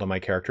shield on my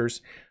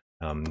characters.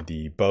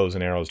 The bows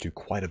and arrows do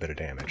quite a bit of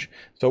damage.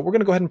 So we're going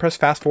to go ahead and press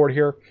fast forward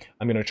here.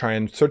 I'm going to try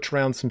and search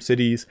around some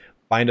cities,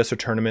 find us a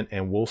tournament,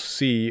 and we'll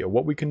see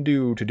what we can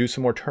do to do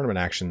some more tournament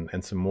action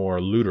and some more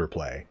looter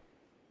play.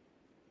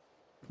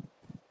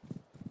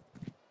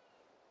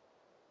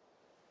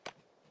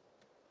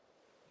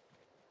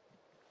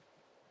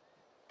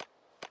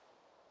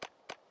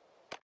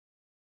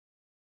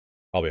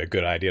 Probably a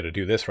good idea to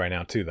do this right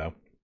now too, though.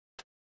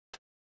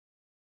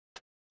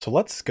 So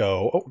let's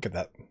go. Oh, get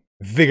that.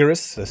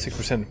 Vigorous, a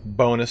 6%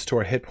 bonus to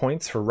our hit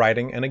points for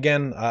riding. And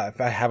again, if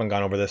I haven't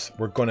gone over this,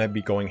 we're going to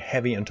be going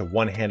heavy into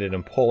one-handed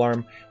and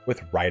polearm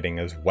with riding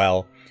as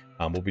well.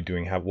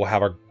 We'll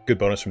have our good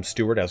bonus from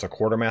Steward as a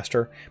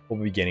quartermaster.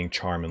 We'll be gaining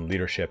charm and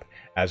leadership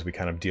as we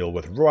kind of deal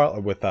with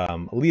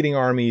leading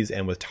armies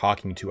and with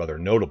talking to other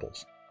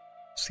notables.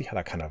 See how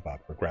that kind of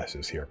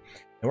progresses here.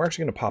 And we're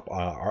actually going to pop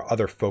our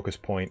other focus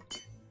point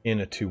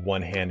into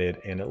one-handed,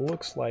 and it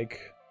looks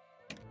like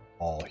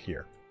all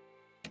here.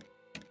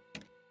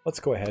 Let's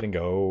go ahead and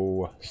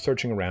go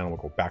searching around. We'll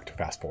go back to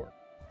fast forward.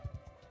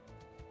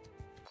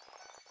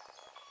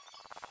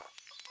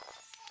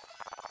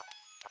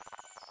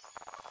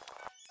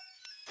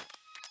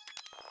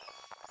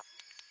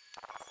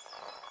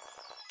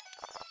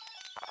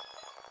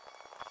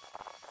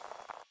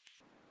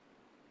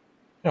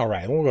 All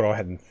right, we'll go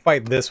ahead and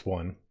fight this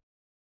one.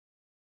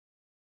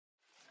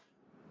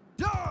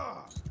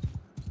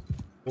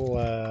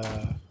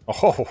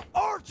 Oh!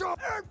 Archer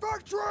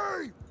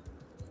infantry!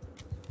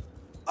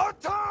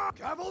 Attack!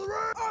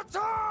 Cavalry!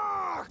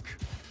 Attack!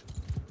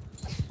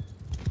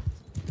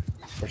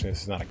 Unfortunately,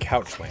 this is not a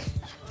couch land.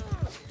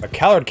 But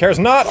Calard cares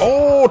not!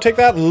 Oh, take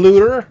that,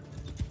 looter!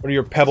 What do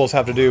your pebbles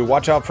have to do?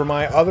 Watch out for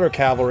my other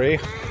cavalry.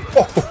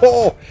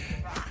 Oh!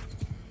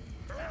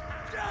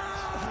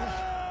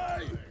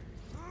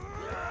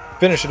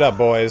 Finish it up,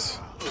 boys.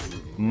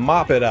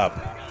 Mop it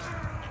up.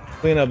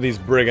 Clean up these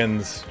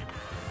brigands.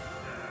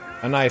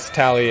 A nice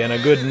tally and a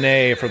good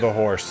neigh for the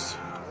horse.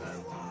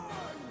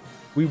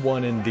 We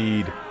won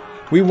indeed.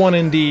 We won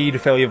indeed,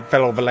 fellow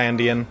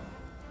Vlandian.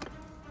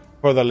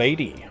 For the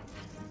lady.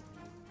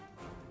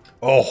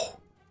 Oh,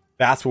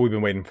 that's what we've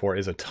been waiting for,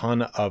 is a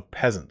ton of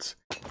peasants.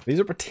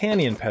 These are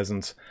Bretonnian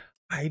peasants.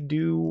 I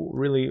do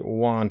really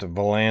want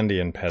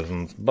Vlandian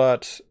peasants,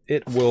 but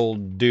it will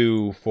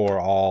do for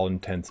all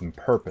intents and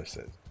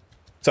purposes.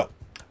 So,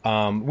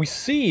 we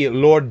see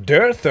Lord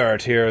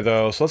Derthert here,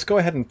 though, so let's go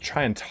ahead and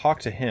try and talk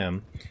to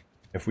him,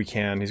 if we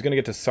can. He's going to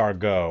get to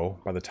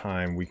Sargo by the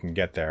time we can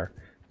get there.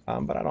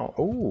 But I don't...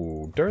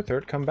 Oh,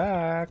 Derthert, come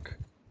back.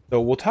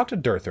 So we'll talk to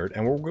Derthert,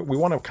 and we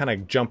want to kind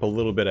of jump a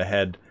little bit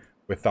ahead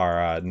with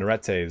our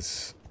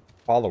Neretze's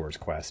followers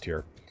quest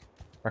here.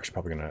 We're actually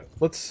probably going to...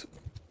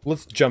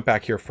 Let's jump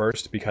back here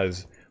first,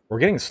 because we're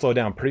getting slowed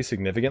down pretty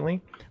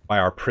significantly by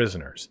our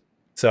prisoners.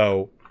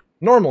 So...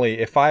 Normally,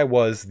 if I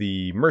was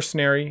the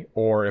mercenary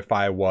or if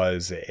I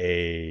was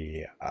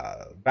a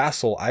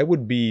vassal, I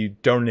would be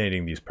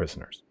donating these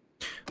prisoners.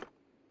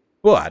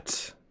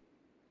 But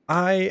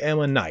I am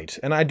a knight,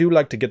 and I do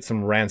like to get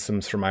some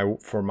ransoms for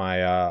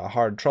my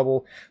hard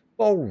trouble.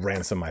 I'll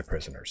ransom my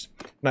prisoners.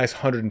 Nice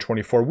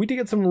 124. We did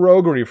get some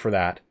roguery for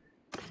that.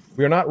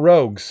 We are not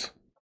rogues.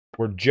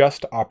 We're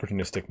just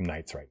opportunistic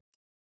knights, right?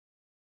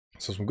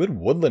 So some good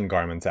woodland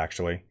garments,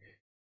 actually.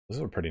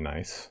 Those are pretty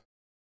nice.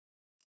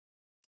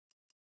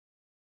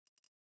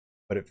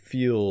 But it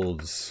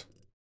feels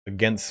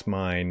against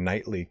my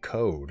knightly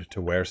code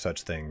to wear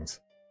such things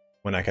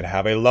when I could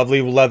have a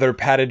lovely leather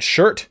padded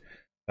shirt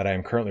that I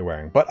am currently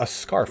wearing. But a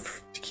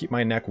scarf to keep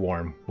my neck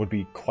warm would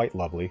be quite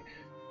lovely.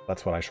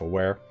 That's what I shall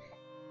wear.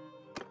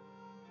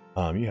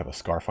 You have a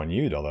scarf on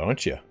you, though,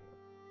 don't you?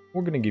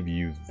 We're going to give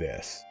you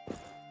this.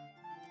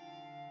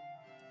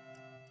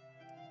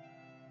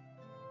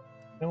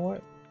 You know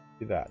what?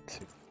 Do that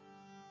too.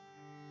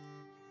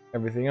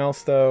 Everything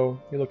else,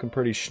 though, you're looking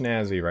pretty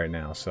snazzy right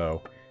now,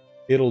 so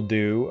it'll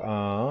do.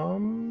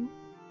 I'll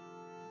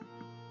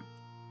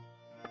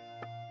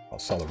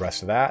sell the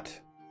rest of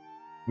that.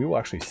 We will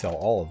actually sell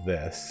all of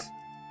this.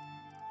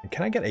 And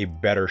can I get a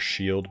better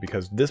shield?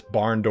 Because this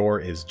barn door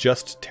is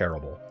just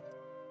terrible.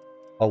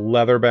 A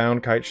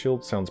leather-bound kite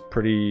shield sounds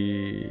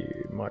pretty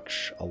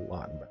much a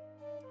lot better.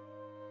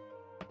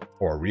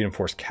 Or a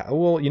reinforced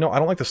well, you know, I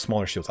don't like the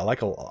smaller shields. I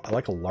like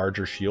a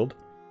larger shield,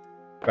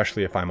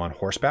 especially if I'm on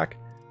horseback.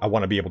 I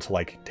want to be able to,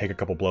 like, take a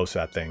couple blows to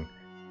that thing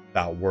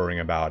without worrying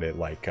about it,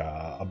 like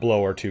a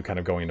blow or two kind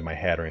of going into my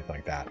head or anything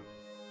like that.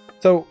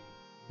 So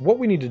what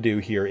we need to do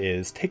here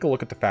is take a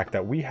look at the fact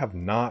that we have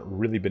not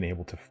really been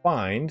able to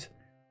find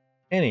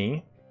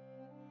any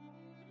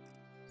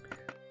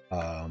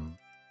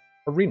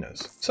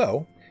arenas.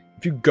 So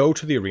if you go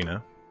to the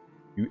arena,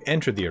 you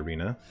enter the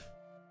arena,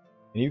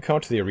 and you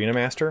come to the arena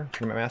master,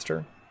 tournament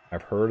master.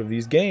 I've heard of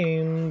these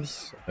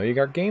games. I know you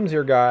got games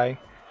here, guy.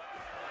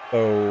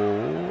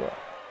 So...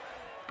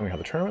 Tell me how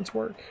the tournaments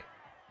work.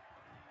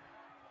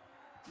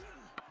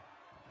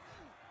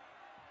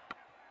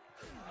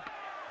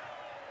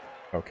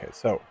 Okay,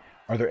 so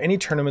Are there any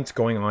tournaments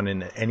going on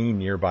in any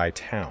nearby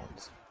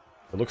towns?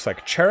 It looks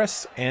like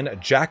Cheris and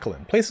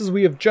Jacqueline, places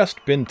we have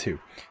just been to.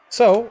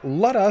 So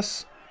let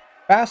us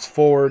fast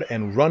forward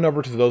and run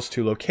over to those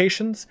two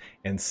locations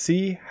and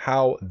see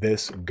how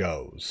this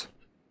goes.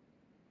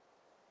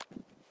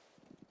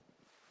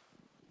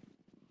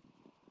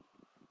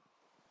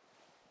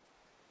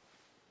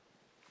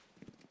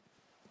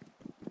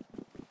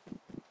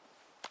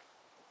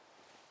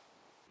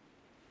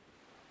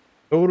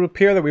 It would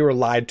appear that we were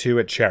lied to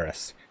at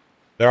Cheris.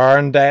 There are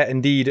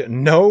indeed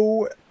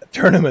no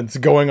tournaments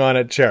going on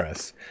at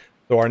Cheris.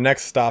 So our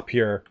next stop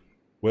here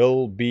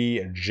will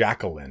be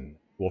Jacqueline.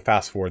 We'll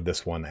fast forward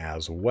this one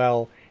as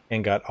well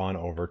and get on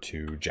over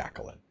to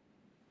Jacqueline.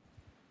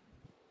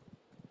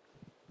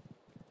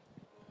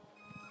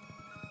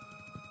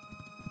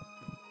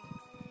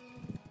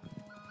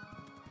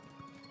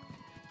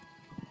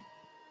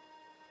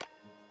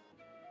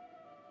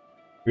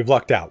 We've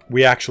lucked out.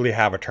 We actually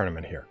have a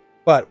tournament here.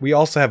 But we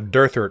also have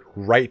Durthert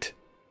right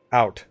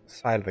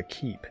outside of the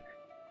keep.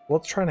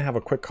 Let's try and have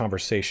a quick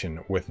conversation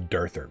with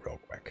Durthert real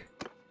quick.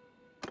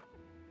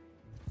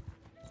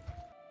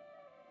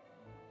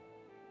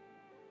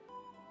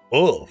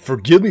 Oh,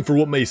 forgive me for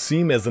what may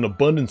seem as an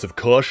abundance of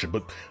caution,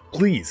 but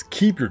please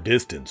keep your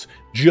distance.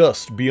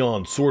 Just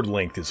beyond sword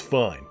length is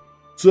fine.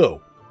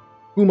 So,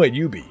 who might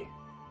you be?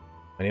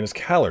 My name is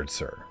CALARD'S,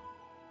 sir.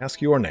 Ask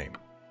your name.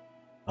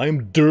 I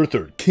am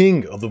Durthert,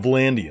 king of the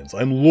Vlandians.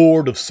 I am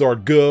lord of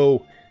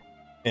Sargo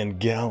and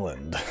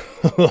Galland.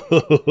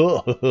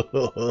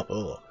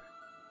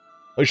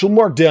 I shall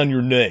mark down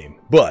your name,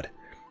 but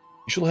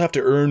you shall have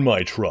to earn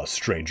my trust,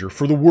 stranger,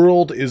 for the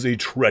world is a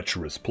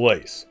treacherous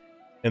place,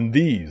 and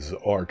these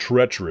are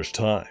treacherous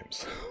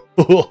times.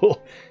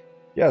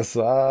 Yes,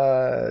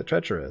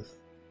 treacherous.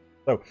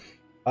 So,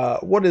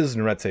 what is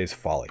Neretse's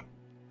folly?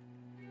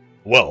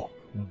 Well,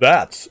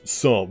 that's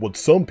what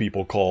some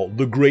people call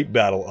the Great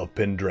Battle of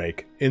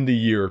Pendrake in the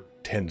year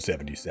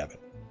 1077.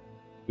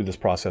 Through this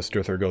process,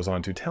 Durthert goes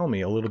on to tell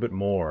me a little bit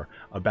more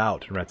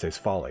about Neretse's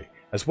folly,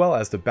 as well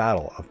as the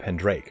Battle of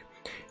Pendrake.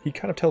 He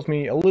kind of tells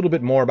me a little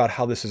bit more about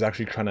how this is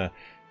actually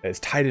it's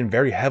tied in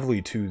very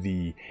heavily to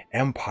the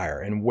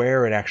Empire and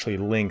where it actually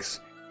links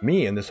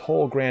me in this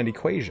whole grand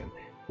equation.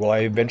 Will I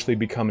eventually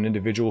become an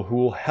individual who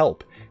will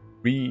help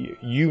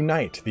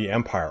reunite the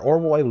Empire, or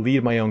will I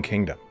lead my own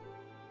kingdom?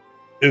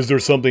 Is there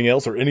something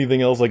else or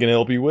anything else I can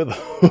help you with?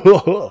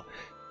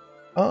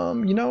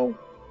 You know,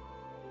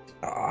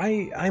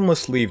 I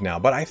must leave now,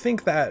 but I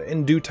think that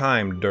in due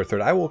time,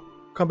 Durthert, I will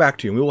come back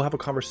to you and we will have a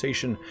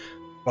conversation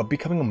about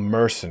becoming a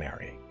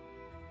mercenary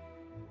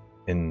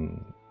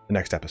in the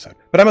next episode.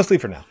 But I must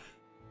leave for now.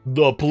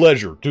 The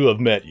pleasure to have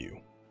met you.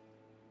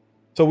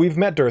 So we've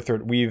met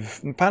Durthert, we've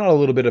found out a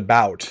little bit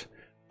about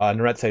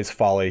Neretse's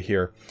folly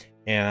here,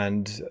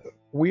 and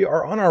we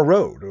are on our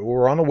road.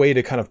 We're on a way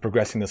to kind of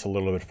progressing this a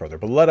little bit further.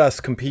 But let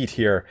us compete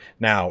here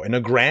now in a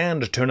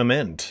grand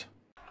tournament.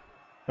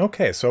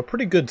 Okay, so a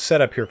pretty good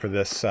setup here for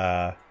this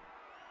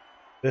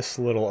this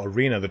little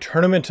arena. The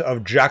Tournament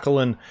of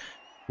Jacqueline.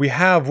 We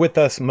have with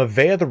us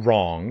Mavea the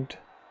Wronged,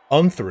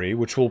 Unthry,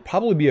 which will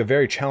probably be a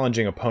very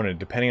challenging opponent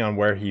depending on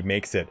where he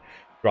makes it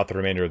throughout the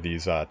remainder of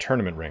these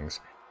tournament rings.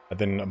 And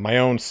then my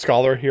own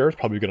Scholar here is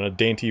probably going to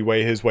dainty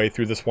way his way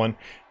through this one.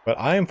 But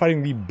I am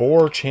fighting the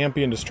Boar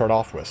Champion to start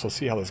off with, so let's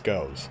see how this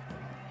goes.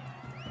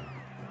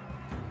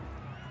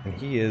 And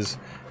he is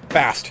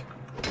fast,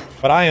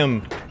 but I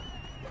am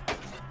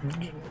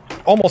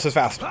almost as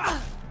fast.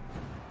 Oh.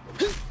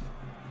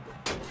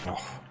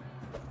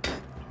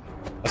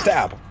 A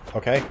stab,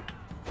 okay.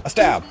 A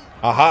stab.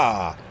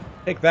 Aha!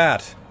 Take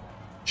that,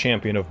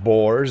 Champion of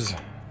Boars.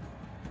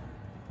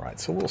 Right,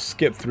 so we'll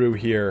skip through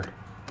here.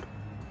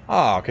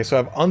 Ah, okay, so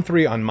I have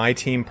Unthry on my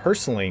team.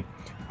 Personally,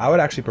 I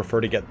would actually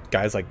prefer to get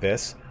guys like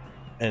this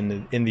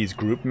and in these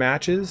group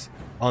matches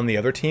on the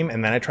other team,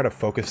 and then I try to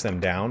focus them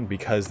down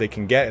because they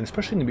can get, and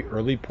especially in the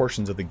early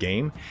portions of the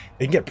game,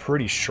 they can get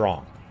pretty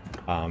strong.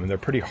 And they're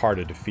pretty hard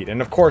to defeat.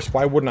 And of course,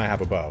 why wouldn't I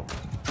have a bow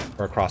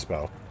or a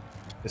crossbow?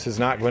 This is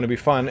not going to be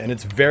fun, and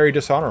it's very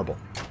dishonorable.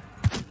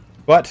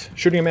 But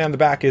shooting a man in the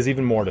back is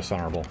even more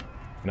dishonorable,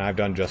 and I've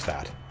done just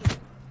that.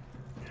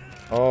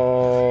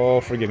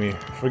 Oh, forgive me.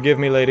 Forgive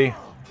me, lady.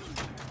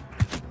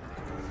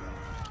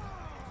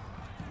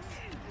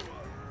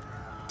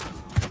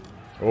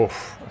 Oh,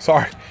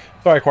 sorry.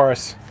 Sorry,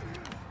 Quarus.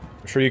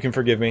 I'm sure you can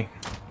forgive me.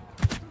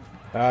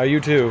 You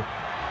too.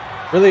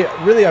 Really,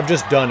 I've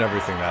just done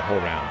everything that whole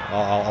round.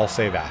 I'll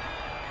say that.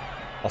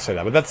 I'll say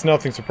that. But that's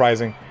nothing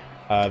surprising.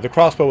 The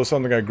crossbow was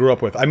something I grew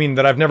up with. I mean,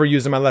 that I've never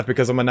used in my life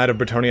because I'm a knight of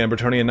Bretonnia, and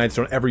Bretonnian knights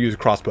don't ever use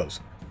crossbows.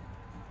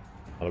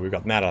 Although we've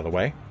gotten that out of the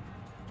way.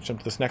 Let's jump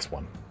to this next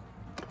one.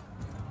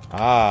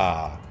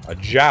 Ah, a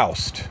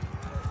joust.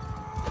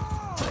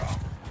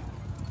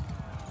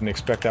 Didn't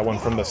expect that one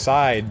from the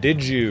side,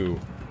 did you?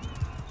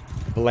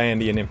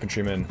 Vlandian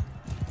infantryman.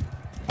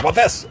 How about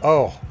this?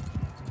 Oh.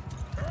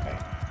 Okay.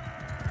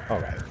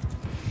 Alright.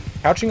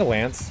 Couching a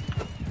lance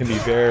can be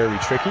very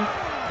tricky,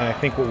 and I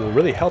think what will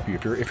really help you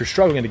if you're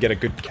struggling to get a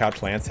good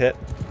couch lance hit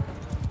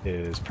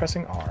is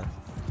pressing R,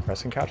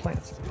 pressing couch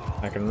lance.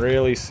 I can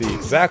really see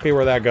exactly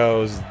where that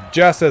goes,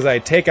 just as I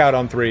take out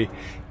on 3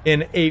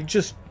 in a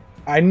just...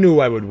 I knew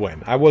I would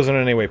win. I wasn't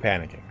in any way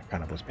panicking. I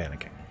kind of was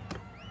panicking.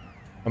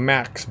 A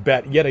max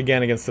bet yet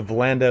again against the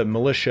Vlandia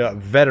Militia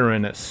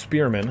Veteran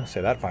Spearman.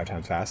 Say that 5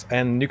 times fast.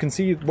 And you can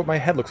see what my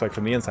head looks like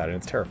from the inside, and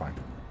it's terrifying.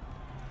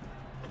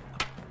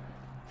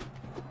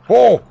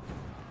 Oh!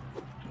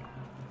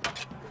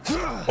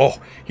 Oh,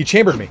 he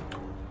chambered me.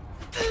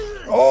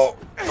 Oh!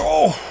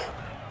 Oh!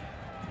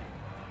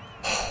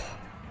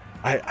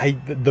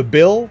 The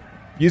bill,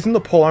 using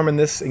the polearm in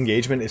this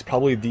engagement is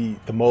probably the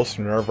most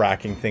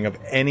nerve-wracking thing of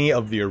any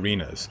of the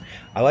arenas.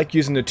 I like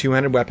using the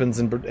two-handed weapons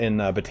in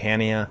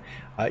Britannia.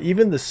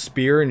 Even the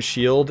spear and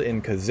shield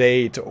in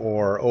Kazate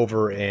or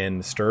over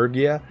in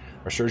Sturgia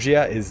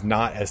is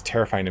not as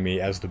terrifying to me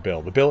as the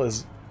bill. The bill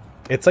is,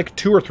 it's like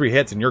 2 or 3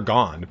 hits and you're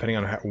gone, depending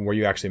on where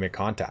you actually make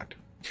contact.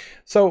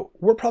 So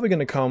we're probably going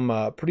to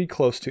come pretty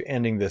close to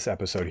ending this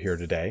episode here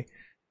today.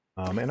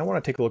 And I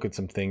want to take a look at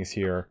some things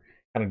here,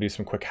 kind of do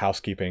some quick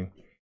housekeeping.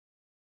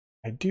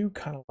 I do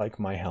kind of like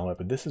my helmet,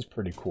 but this is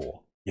pretty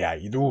cool. Yeah,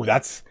 ooh,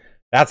 that's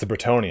a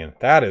Bretonnian.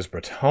 That is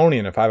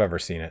Bretonnian if I've ever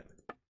seen it.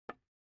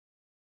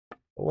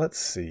 Let's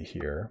see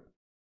here.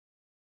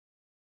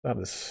 That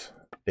is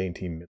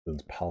dainty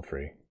Midlands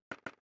palfrey.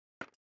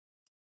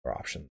 Or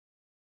option.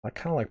 I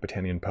kind of like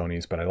Britannian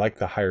ponies, but I like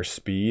the higher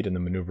speed and the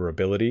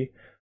maneuverability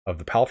of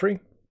the palfrey.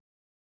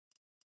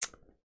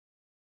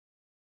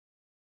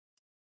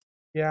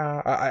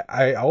 Yeah,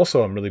 I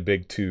also am really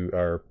big to,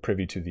 or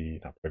privy to the,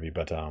 not privy,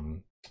 but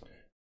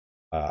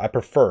I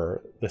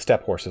prefer the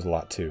step horses a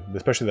lot too,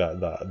 especially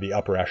the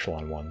upper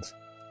echelon ones.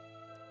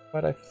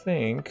 But I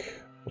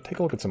think we'll take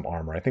a look at some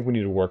armor. I think we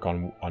need to work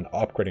on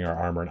upgrading our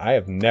armor, and I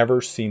have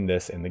never seen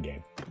this in the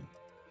game.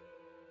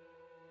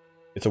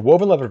 It's a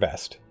woven leather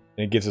vest,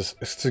 and it gives us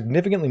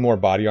significantly more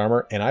body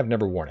armor, and I've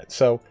never worn it.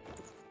 So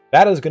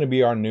that is going to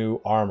be our new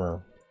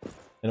armor.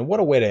 And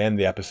what a way to end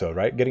the episode,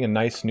 right? Getting a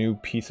nice new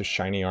piece of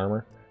shiny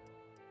armor.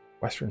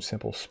 Western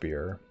simple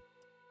spear.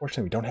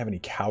 Fortunately, we don't have any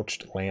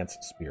couched lance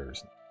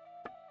spears.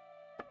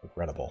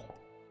 Regrettable.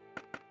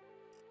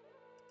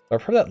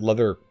 I've heard that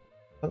leather,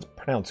 it's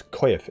pronounced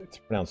coif, it's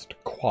pronounced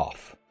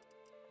quaff.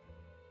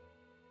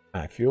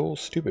 I feel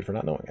stupid for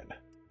not knowing it.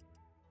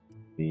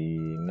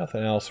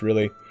 Nothing else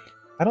really.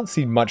 I don't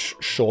see much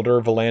shoulder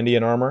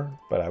Vlandian armor,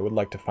 but I would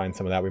like to find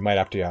some of that. We might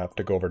have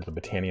to go over to the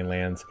Britannian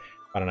lands,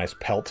 find a nice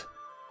pelt.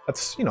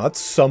 That's, you know, that's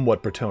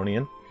somewhat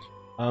Bretonnian.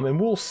 And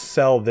we'll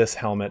sell this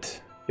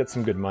helmet, get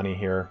some good money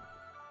here,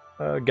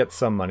 get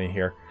some money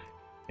here.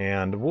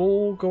 And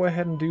we'll go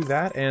ahead and do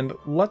that, and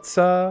let's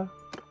kind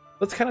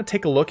of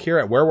take a look here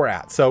at where we're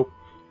at. So,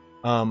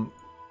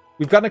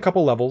 we've gotten a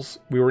couple levels.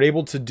 We were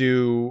able to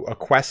do a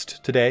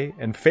quest today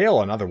and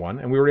fail another one,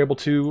 and we were able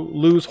to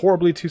lose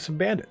horribly to some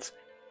bandits.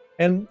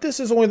 And this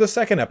is only the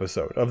second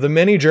episode of the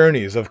many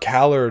journeys of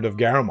CALARD of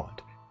Garamont.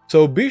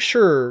 So be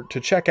sure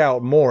to check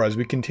out more as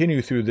we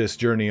continue through this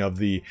journey of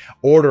the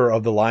Order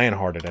of the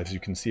Lionhearted. As you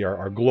can see,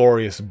 our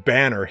glorious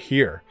banner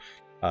here.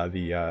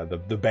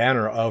 The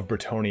banner of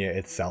Bretonnia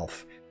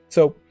itself.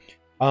 So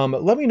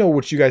let me know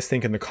what you guys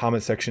think in the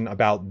comment section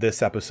about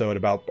this episode,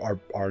 about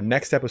our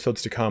next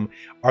episodes to come.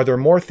 Are there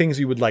more things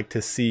you would like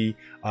to see?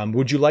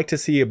 Would you like to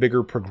see a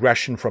bigger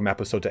progression from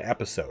episode to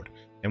episode?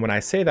 And when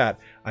I say that,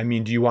 I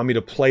mean, do you want me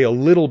to play a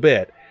little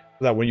bit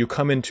so that when you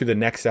come into the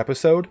next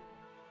episode,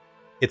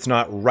 it's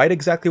not right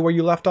exactly where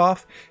you left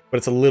off, but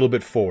it's a little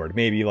bit forward.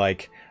 Maybe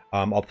like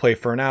I'll play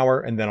for an hour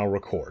and then I'll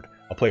record.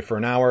 I'll play for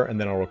an hour and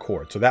then I'll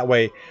record. So that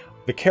way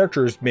the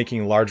character is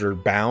making larger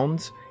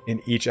bounds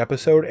in each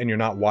episode and you're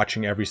not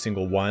watching every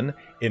single one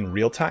in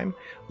real time.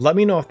 Let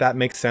me know if that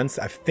makes sense.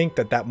 I think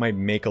that might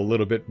make a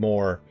little bit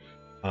more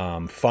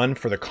fun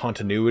for the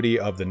continuity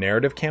of the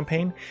narrative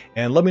campaign.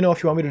 And let me know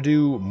if you want me to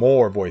do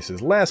more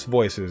voices, less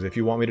voices, if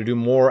you want me to do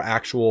more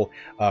actual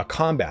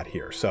combat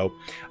here. So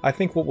I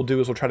think what we'll do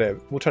is we'll try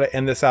to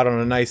end this out on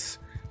a nice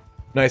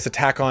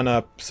attack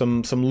on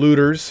some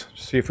looters,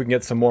 see if we can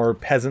get some more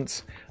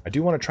peasants. I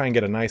do want to try and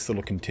get a nice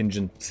little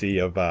contingency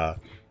of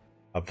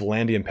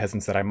Vlandian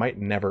peasants that I might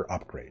never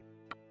upgrade.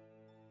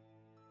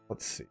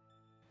 Let's see.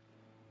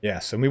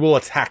 Yes, and we will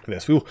attack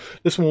this.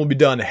 This one will be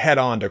done head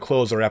on to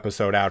close our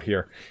episode out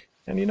here.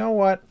 And you know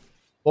what?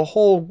 The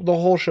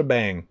whole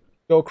shebang.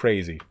 Go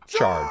crazy.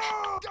 Charge.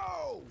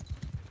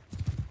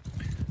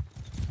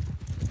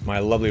 My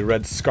lovely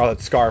red scarlet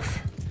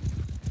scarf.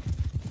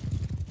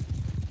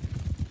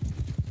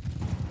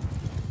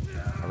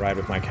 I ride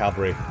with my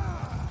cavalry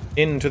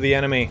into the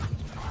enemy.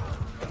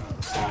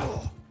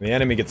 The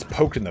enemy gets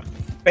poked in the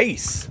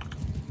face.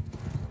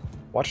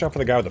 Watch out for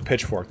the guy with the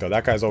pitchfork, though.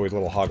 That guy's always a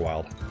little hog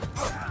wild.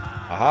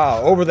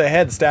 Aha! Over the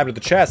head, stabbed at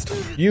the chest.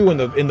 You in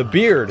the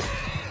beard.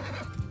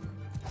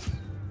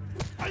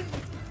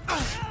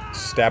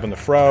 Stab in the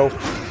fro.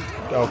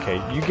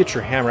 Okay, you get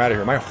your hammer out of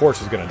here. My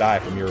horse is gonna die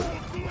from your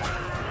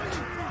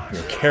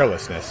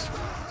carelessness.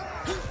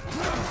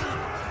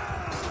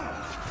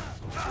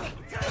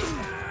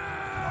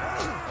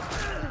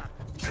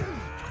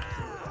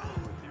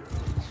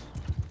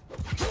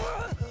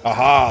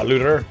 Aha,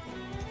 looter.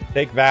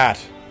 Take that.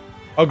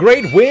 A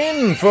great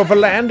win for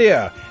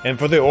Vlandia and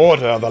for the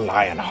Order of the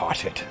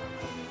Lion-Hearted.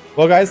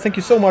 Well, guys, thank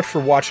you so much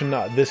for watching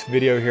this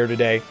video here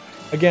today.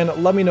 Again,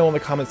 let me know in the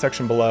comment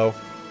section below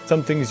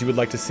some things you would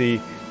like to see.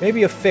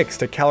 Maybe a fix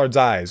to CALARD'S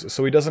eyes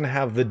so he doesn't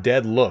have the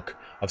dead look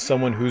of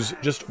someone who's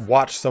just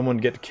watched someone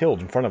get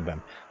killed in front of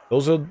them.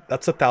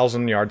 That's a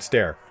 1,000-yard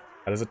stare.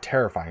 That is a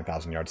terrifying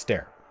 1,000-yard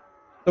stare.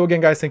 So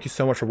again, guys, thank you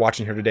so much for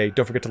watching here today.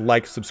 Don't forget to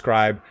like,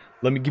 subscribe.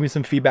 Give me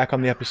some feedback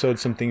on the episode,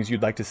 some things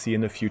you'd like to see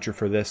in the future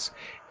for this.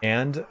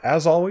 And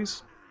as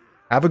always,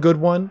 have a good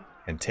one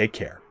and take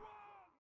care.